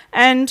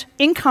 and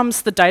in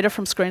comes the data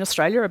from Screen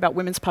Australia about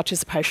women's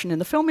participation in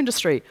the film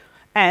industry.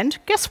 And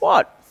guess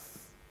what?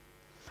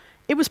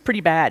 It was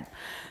pretty bad.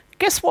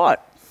 Guess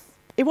what?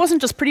 It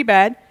wasn't just pretty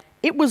bad,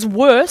 it was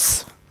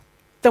worse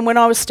than when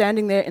I was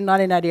standing there in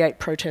 1988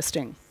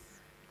 protesting.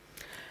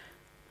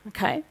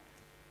 Okay?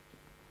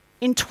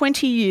 In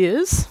 20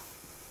 years,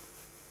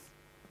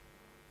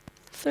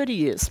 30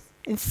 years,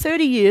 in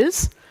 30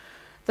 years,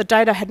 the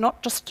data had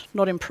not just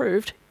not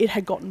improved, it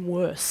had gotten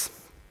worse.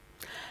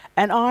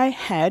 And I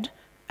had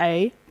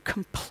a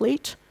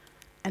complete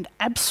and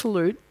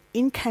absolute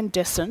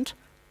incandescent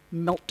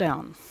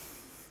meltdown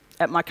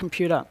at my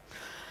computer.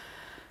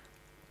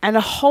 And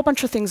a whole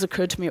bunch of things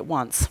occurred to me at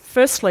once.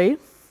 Firstly,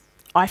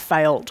 I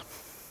failed.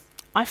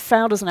 I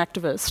failed as an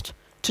activist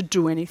to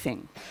do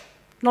anything.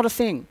 Not a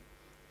thing.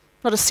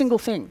 Not a single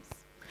thing.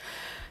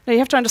 Now you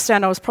have to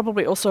understand I was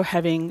probably also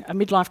having a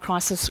midlife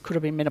crisis, could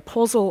have been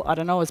menopausal, I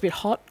don't know, I was a bit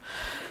hot.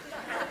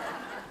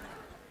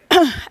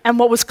 And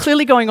what was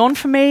clearly going on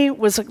for me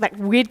was that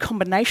weird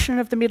combination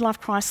of the midlife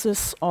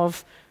crisis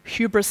of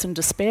hubris and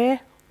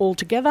despair all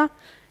together.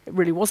 It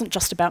really wasn't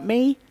just about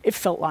me, it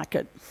felt like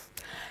it.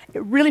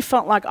 It really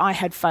felt like I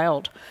had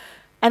failed.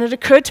 And it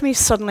occurred to me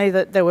suddenly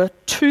that there were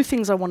two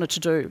things I wanted to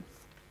do,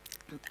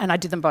 and I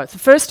did them both. The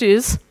first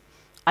is,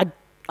 I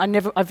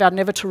vowed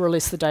never to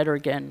release the data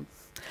again,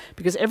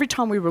 because every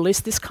time we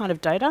release this kind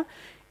of data,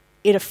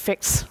 it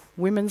affects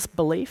women's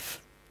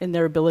belief in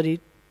their ability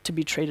to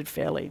be treated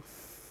fairly.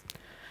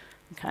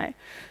 Okay,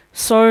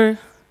 so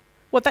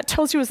what that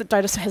tells you is that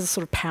data has a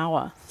sort of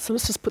power. So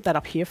let's just put that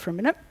up here for a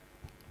minute.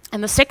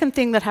 And the second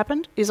thing that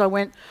happened is I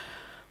went,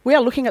 we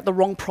are looking at the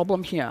wrong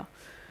problem here.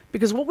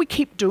 Because what we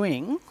keep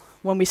doing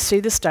when we see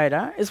this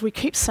data is we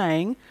keep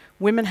saying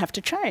women have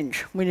to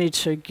change. We need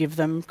to give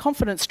them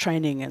confidence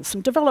training and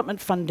some development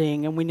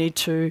funding, and we need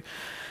to,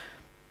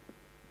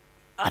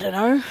 I don't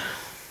know,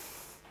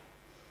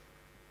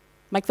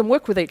 make them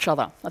work with each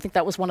other. I think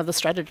that was one of the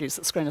strategies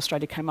that Screen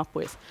Australia came up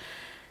with.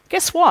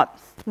 Guess what?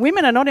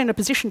 Women are not in a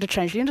position to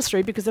change the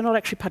industry because they're not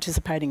actually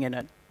participating in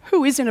it.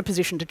 Who is in a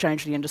position to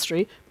change the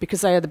industry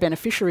because they are the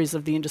beneficiaries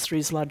of the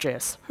industry's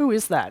largesse? Who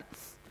is that?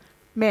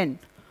 Men.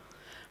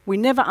 We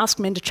never ask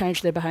men to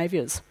change their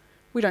behaviours.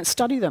 We don't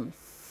study them.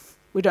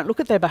 We don't look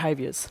at their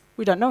behaviours.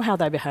 We don't know how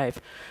they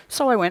behave.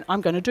 So I went,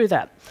 I'm going to do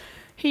that.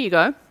 Here you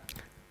go.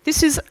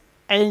 This is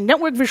a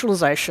network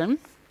visualisation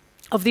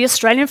of the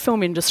Australian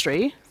film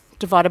industry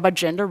divided by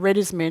gender. Red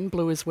is men,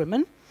 blue is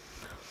women.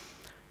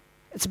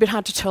 It's a bit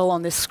hard to tell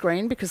on this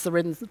screen because the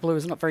red and the blue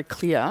is not very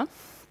clear.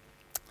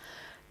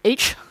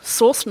 Each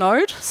source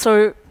node,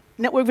 so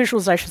network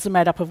visualizations are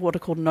made up of what are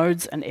called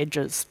nodes and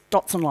edges,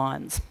 dots and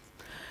lines.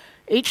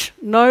 Each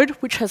node,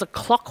 which has a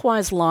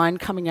clockwise line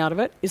coming out of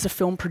it, is a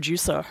film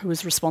producer who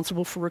is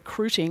responsible for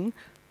recruiting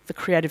the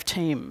creative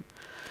team.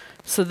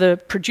 So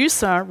the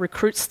producer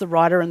recruits the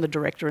writer and the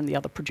director and the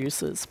other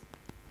producers.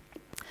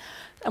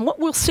 And what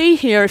we'll see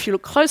here, if you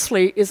look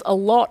closely, is a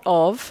lot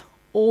of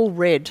all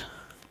red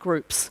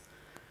groups.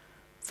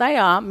 They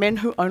are men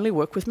who only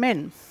work with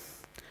men.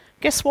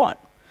 Guess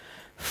what?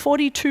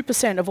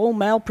 42% of all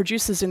male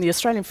producers in the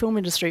Australian film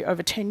industry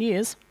over 10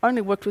 years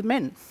only worked with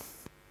men.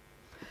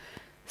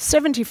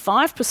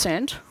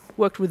 75%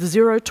 worked with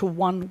 0 to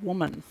 1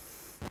 woman.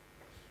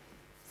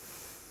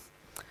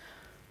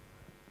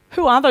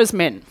 Who are those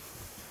men?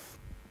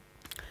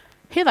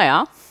 Here they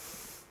are.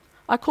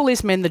 I call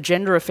these men the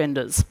gender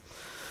offenders.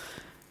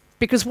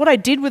 Because what I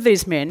did with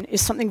these men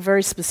is something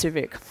very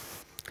specific.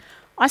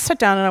 I sat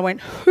down and I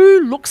went, who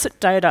looks at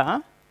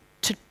data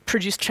to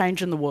produce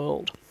change in the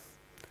world?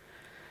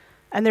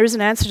 And there is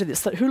an answer to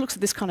this, that who looks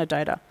at this kind of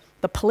data?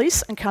 The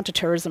police and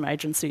counter-terrorism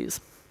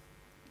agencies.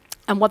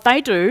 And what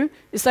they do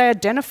is they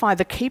identify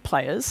the key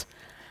players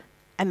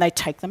and they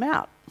take them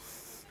out.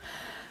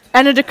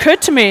 And it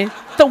occurred to me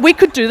that we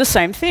could do the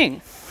same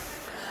thing.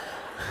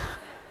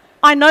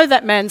 I know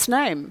that man's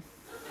name.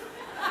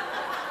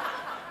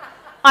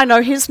 I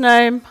know his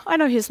name, I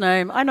know his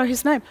name, I know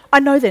his name. I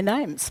know their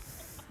names.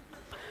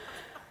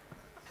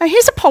 Now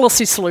here's a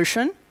policy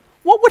solution.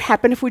 What would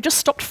happen if we just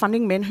stopped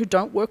funding men who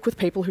don't work with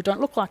people who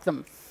don't look like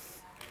them?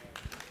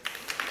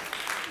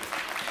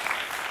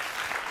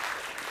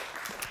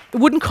 It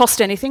wouldn't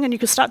cost anything and you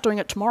could start doing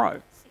it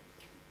tomorrow.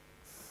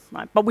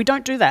 Right? But we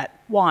don't do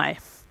that. Why?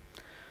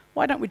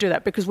 Why don't we do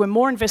that? Because we're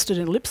more invested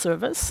in lip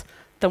service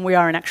than we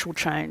are in actual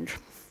change.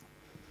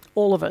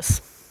 All of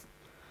us.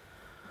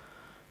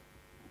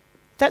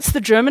 That's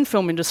the German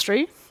film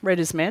industry, red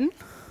is men.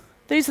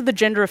 These are the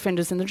gender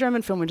offenders in the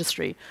German film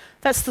industry.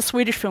 That's the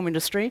Swedish film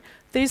industry.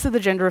 These are the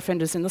gender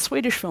offenders in the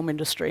Swedish film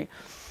industry.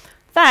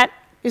 That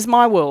is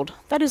my world.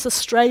 That is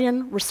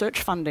Australian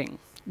research funding.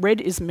 Red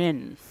is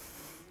men.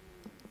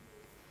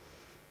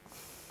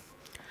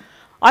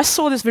 I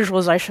saw this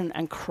visualization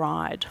and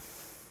cried.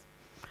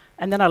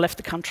 And then I left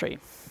the country.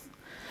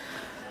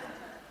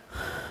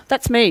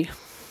 That's me.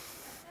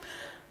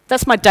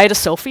 That's my data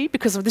selfie,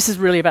 because this is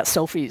really about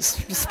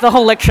selfies. Just the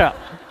whole lecture.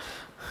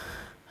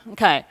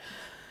 Okay.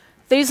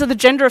 These are the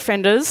gender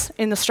offenders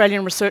in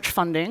Australian research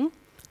funding.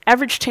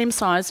 Average team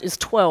size is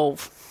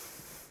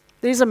 12.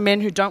 These are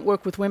men who don't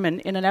work with women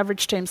in an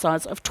average team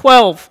size of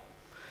 12.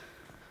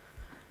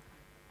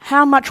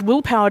 How much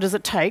willpower does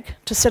it take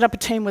to set up a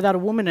team without a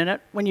woman in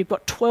it when you've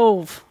got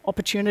 12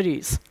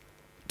 opportunities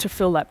to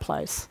fill that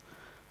place?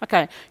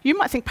 Okay, you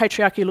might think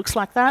patriarchy looks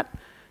like that.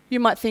 You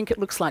might think it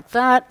looks like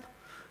that.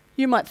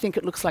 You might think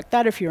it looks like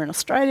that if you're in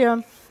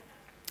Australia.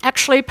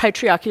 Actually,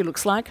 patriarchy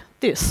looks like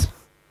this.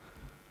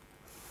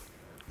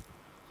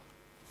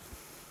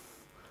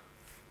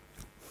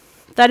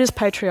 That is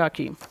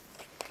patriarchy.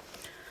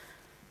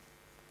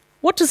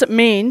 What does it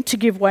mean to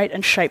give weight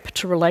and shape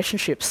to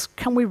relationships?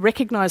 Can we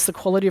recognise the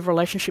quality of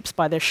relationships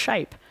by their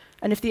shape?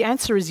 And if the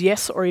answer is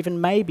yes or even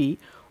maybe,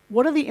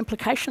 what are the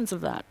implications of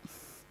that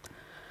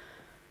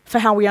for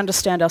how we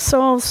understand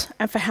ourselves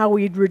and for how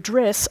we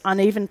redress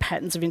uneven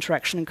patterns of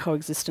interaction and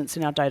coexistence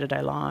in our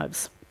day-to-day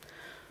lives?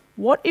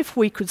 What if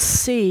we could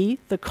see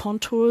the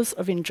contours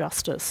of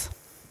injustice?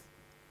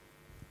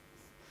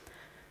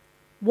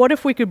 What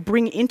if we could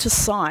bring into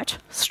sight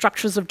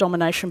structures of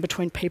domination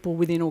between people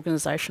within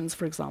organisations,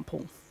 for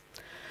example,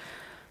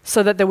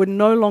 so that there would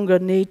no longer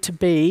need to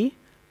be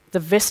the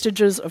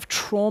vestiges of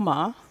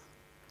trauma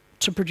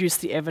to produce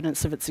the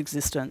evidence of its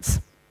existence,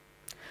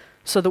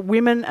 so that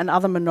women and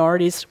other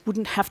minorities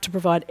wouldn't have to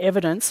provide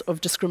evidence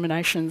of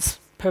discriminations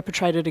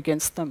perpetrated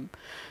against them,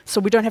 so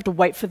we don't have to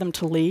wait for them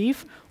to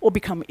leave or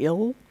become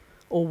ill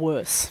or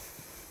worse.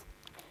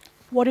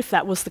 What if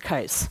that was the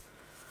case?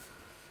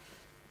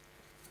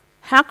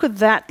 How could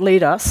that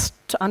lead us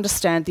to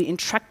understand the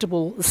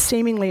intractable, the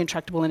seemingly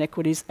intractable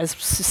inequities as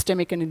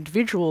systemic and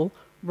individual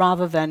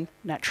rather than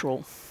natural?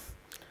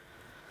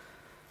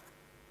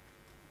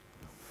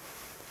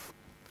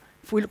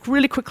 If we look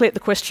really quickly at the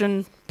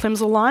question,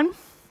 Plimsoll line.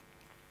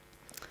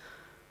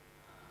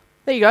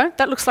 There you go.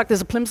 That looks like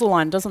there's a Plimsoll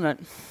line, doesn't it?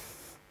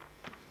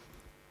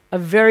 A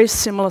very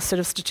similar set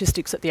of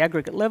statistics at the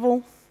aggregate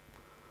level.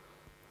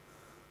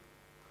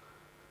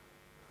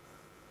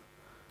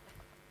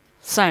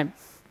 Same.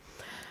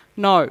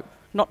 No,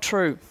 not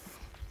true.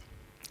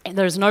 And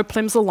there is no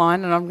Plimsoll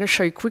line, and I'm going to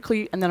show you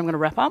quickly, and then I'm going to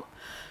wrap up,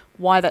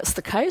 why that's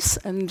the case,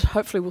 and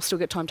hopefully we'll still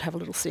get time to have a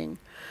little sing.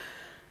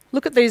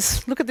 Look at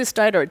this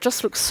data. It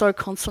just looks so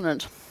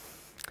consonant.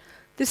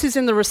 This is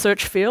in the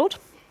research field.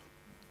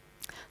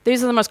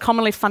 These are the most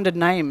commonly funded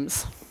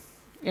names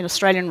in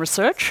Australian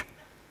research.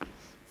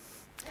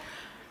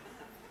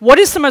 What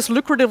is the most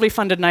lucratively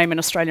funded name in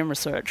Australian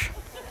research?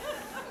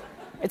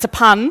 It's a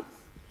pun.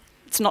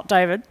 It's not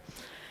David.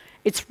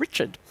 It's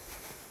Richard.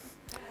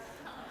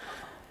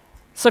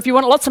 So if you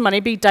want lots of money,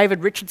 be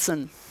David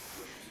Richardson.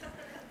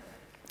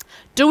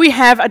 Do we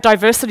have a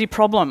diversity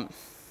problem?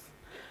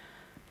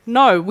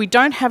 No, we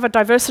don't have a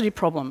diversity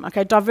problem.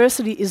 Okay,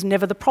 diversity is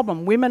never the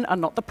problem. Women are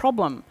not the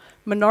problem.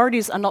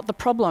 Minorities are not the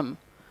problem.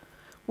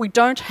 We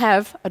don't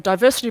have a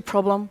diversity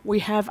problem. We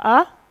have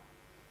a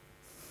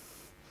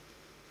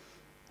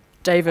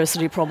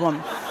diversity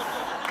problem.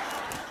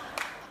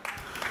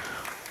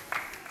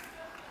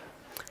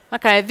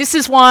 Okay, this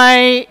is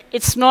why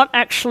it's not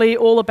actually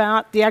all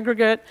about the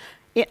aggregate.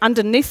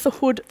 Underneath the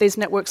hood, these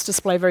networks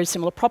display very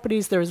similar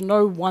properties. There is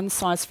no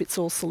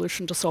one-size-fits-all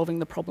solution to solving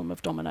the problem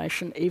of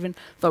domination, even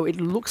though it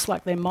looks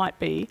like there might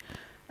be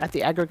at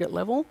the aggregate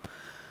level.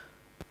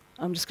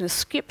 I'm just going to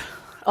skip.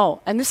 Oh,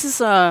 and this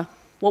is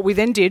what we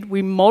then did.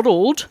 We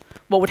modelled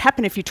what would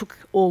happen if you took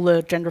all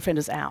the gender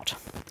offenders out.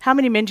 How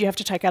many men do you have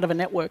to take out of a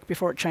network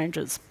before it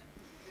changes?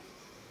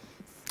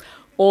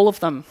 All of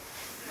them.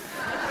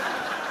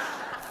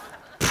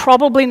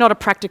 Probably not a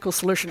practical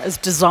solution, as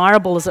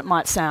desirable as it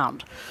might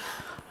sound.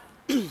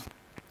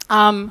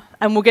 And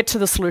we'll get to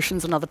the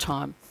solutions another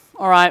time.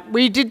 All right,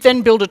 we did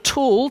then build a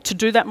tool to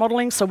do that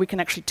modelling so we can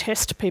actually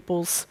test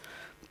people's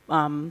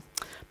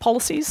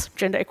policies,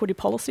 gender equity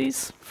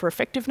policies, for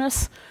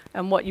effectiveness.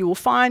 And what you will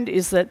find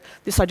is that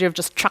this idea of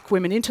just chuck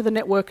women into the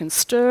network and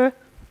stir,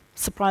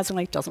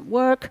 surprisingly, doesn't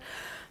work.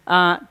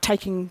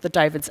 Taking the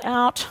Davids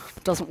out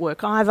doesn't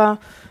work either.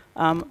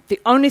 The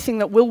only thing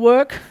that will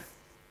work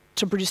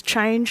to produce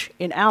change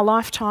in our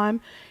lifetime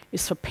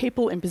is for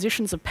people in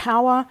positions of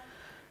power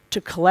to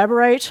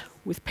collaborate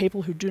with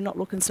people who do not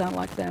look and sound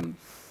like them.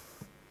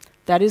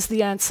 That is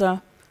the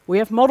answer. We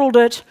have modelled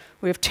it,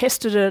 we have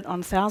tested it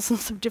on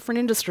thousands of different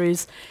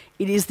industries.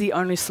 It is the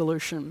only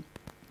solution.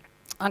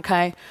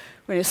 Okay,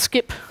 we're going to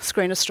skip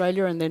Screen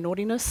Australia and their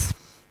naughtiness.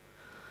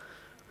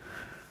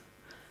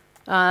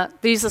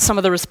 These are some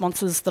of the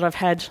responses that I've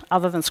had,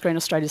 other than Screen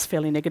Australia's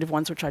fairly negative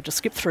ones, which I just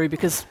skipped through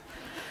because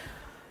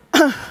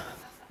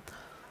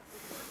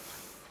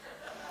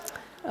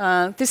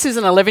This is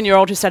an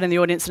 11-year-old who sat in the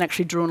audience and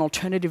actually drew an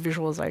alternative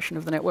visualization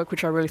of the network,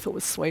 which I really thought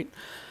was sweet.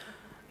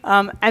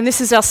 And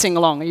this is our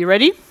sing-along. Are you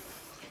ready?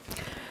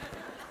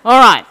 All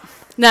right.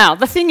 Now,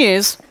 the thing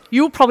is,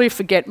 you'll probably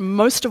forget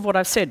most of what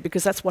I've said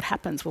because that's what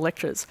happens with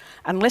lectures,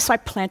 unless I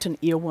plant an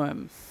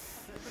earworm.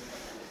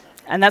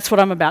 And that's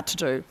what I'm about to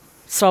do.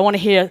 So I want to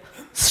hear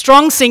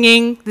strong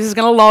singing. This is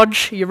going to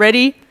lodge. Are you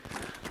ready?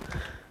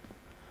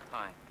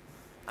 Hi,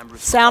 I'm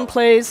Bruce. Sound,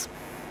 please.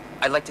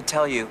 I'd like to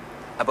tell you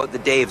about the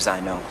Daves I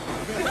know.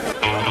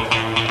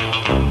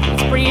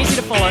 It's pretty easy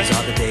to follow. These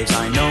are the Daves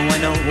I know.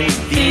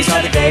 These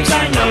are the Daves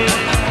I know.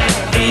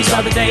 These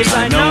are the Daves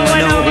I know.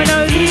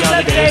 These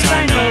are the Daves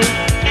I know.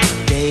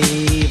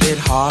 David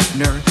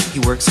Hoffner, he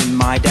works in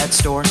my dad's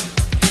store.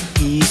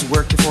 He's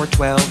worked here for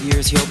 12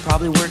 years, he'll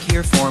probably work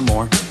here for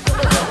more.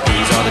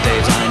 These are the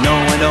Daves I know.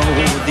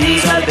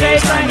 These are the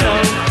Daves I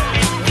know.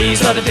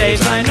 These are the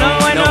Daves I know.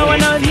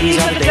 These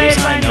are the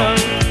Daves I know.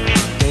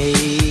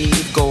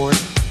 Dave Gord,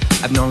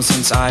 I've known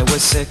since I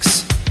was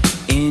 6.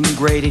 In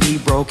grade 8 he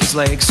broke his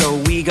leg, so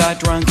we got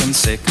drunk and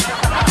sick. These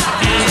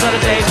are the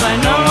Daves I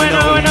know.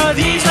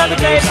 These are the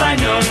Daves I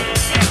know.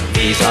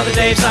 These are the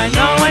Daves I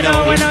know.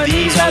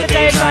 These are the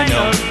Daves I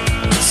know.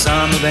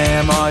 Some of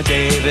them are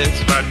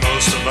Davids, but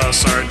most of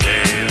us are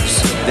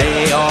Daves.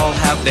 They all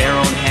have their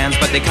own hands,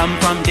 but they come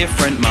from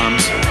different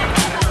moms.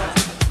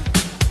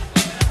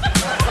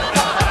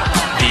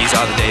 These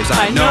are the Daves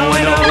I know.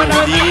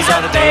 These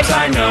are the Daves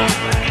I know.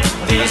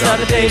 These are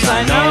the Daves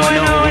I know.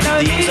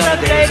 These are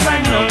the Daves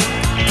I know.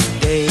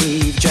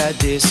 Dave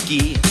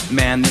Jadisky,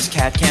 man, this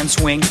cat can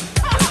swing.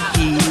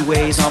 He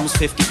weighs almost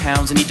 50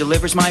 pounds and he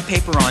delivers my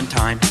paper on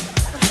time.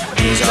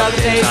 These are the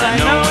Daves I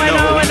know.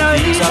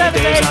 These are the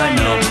Daves I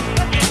know.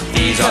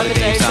 These are the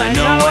Daves I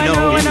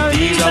know.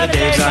 These are the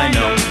Daves I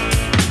know.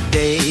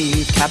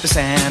 Dave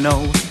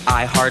Capisano,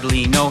 I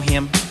hardly know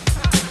him.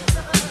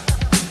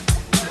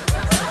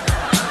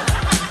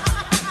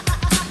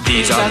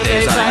 These are the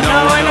Daves I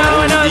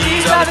know.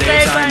 These are the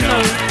Daves I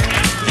know.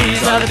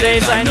 These are the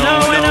Daves I know.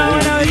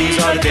 These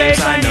are the Daves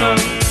I know.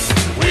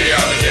 We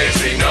are the Daves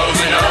he knows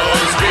he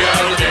knows. We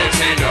are the Daves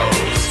he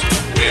knows.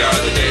 We are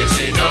the Daves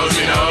he knows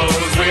he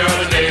knows. We are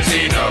the Daves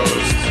he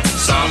knows.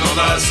 Some of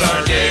us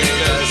are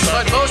Daves,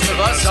 but most of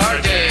us are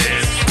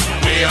Daves.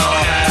 We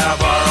all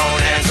have our own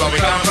hands, but we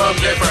come from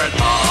different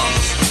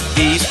moms.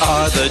 These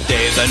are the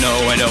Daves I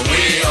know.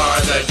 We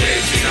are the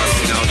Daves he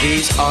knows.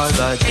 These are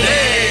the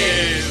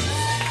Daves.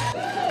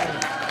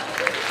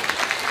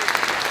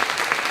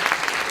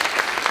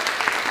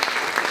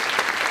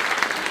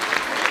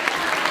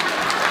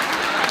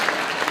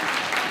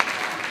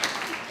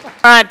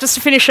 All right, just to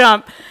finish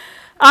up,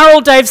 are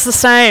all Daves the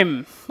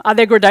same? Are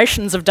there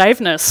gradations of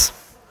Daveness?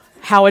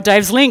 How are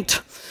Daves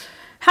linked?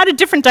 How do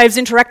different Daves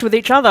interact with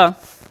each other?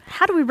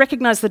 How do we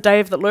recognise the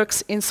Dave that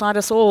lurks inside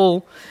us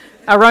all?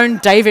 Our own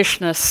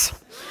Davishness.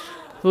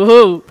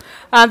 Woohoo.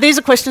 These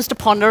are questions to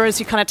ponder as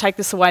you kind of take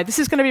this away. This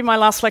is going to be my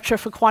last lecture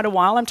for quite a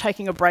while. I'm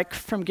taking a break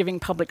from giving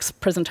public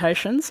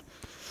presentations.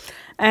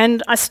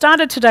 And I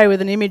started today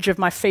with an image of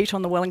my feet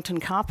on the Wellington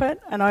carpet,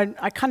 and I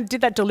kind of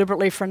did that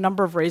deliberately for a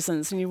number of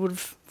reasons, and you would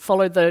have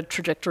followed the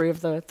trajectory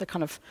of the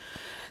kind of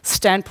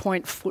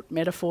standpoint foot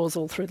metaphors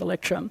all through the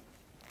lecture.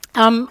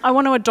 I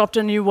want to adopt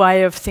a new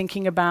way of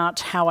thinking about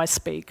how I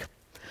speak,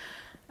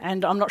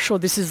 and I'm not sure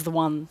this is the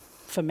one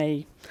for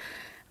me.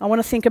 I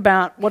want to think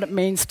about what it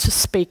means to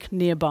speak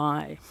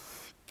nearby,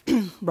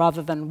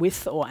 rather than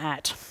with or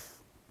at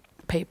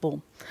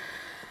people.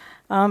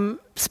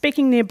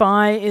 Speaking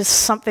nearby is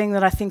something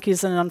that I think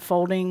is an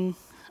unfolding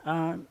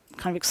kind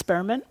of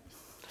experiment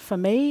for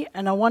me,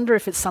 and I wonder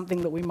if it's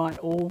something that we might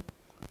all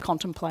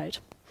contemplate.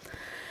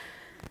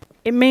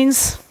 It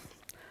means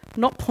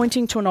not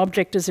pointing to an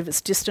object as if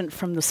it's distant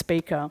from the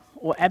speaker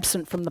or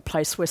absent from the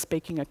place where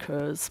speaking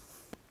occurs.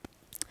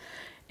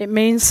 It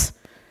means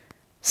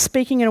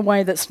speaking in a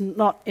way that's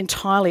not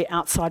entirely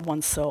outside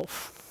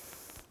oneself.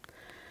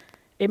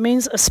 It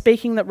means a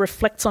speaking that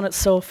reflects on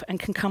itself and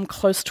can come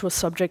close to a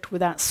subject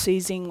without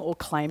seizing or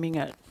claiming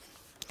it.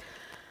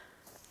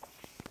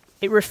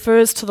 It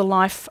refers to the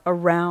life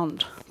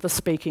around the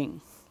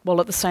speaking, while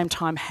at the same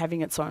time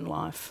having its own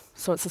life.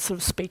 So it's a sort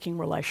of speaking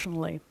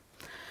relationally.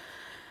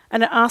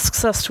 And it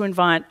asks us to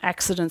invite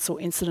accidents or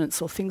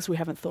incidents or things we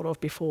haven't thought of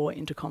before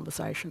into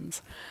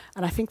conversations.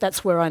 And I think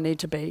that's where I need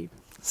to be.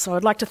 So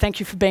I'd like to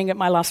thank you for being at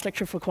my last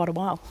lecture for quite a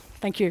while.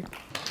 Thank you.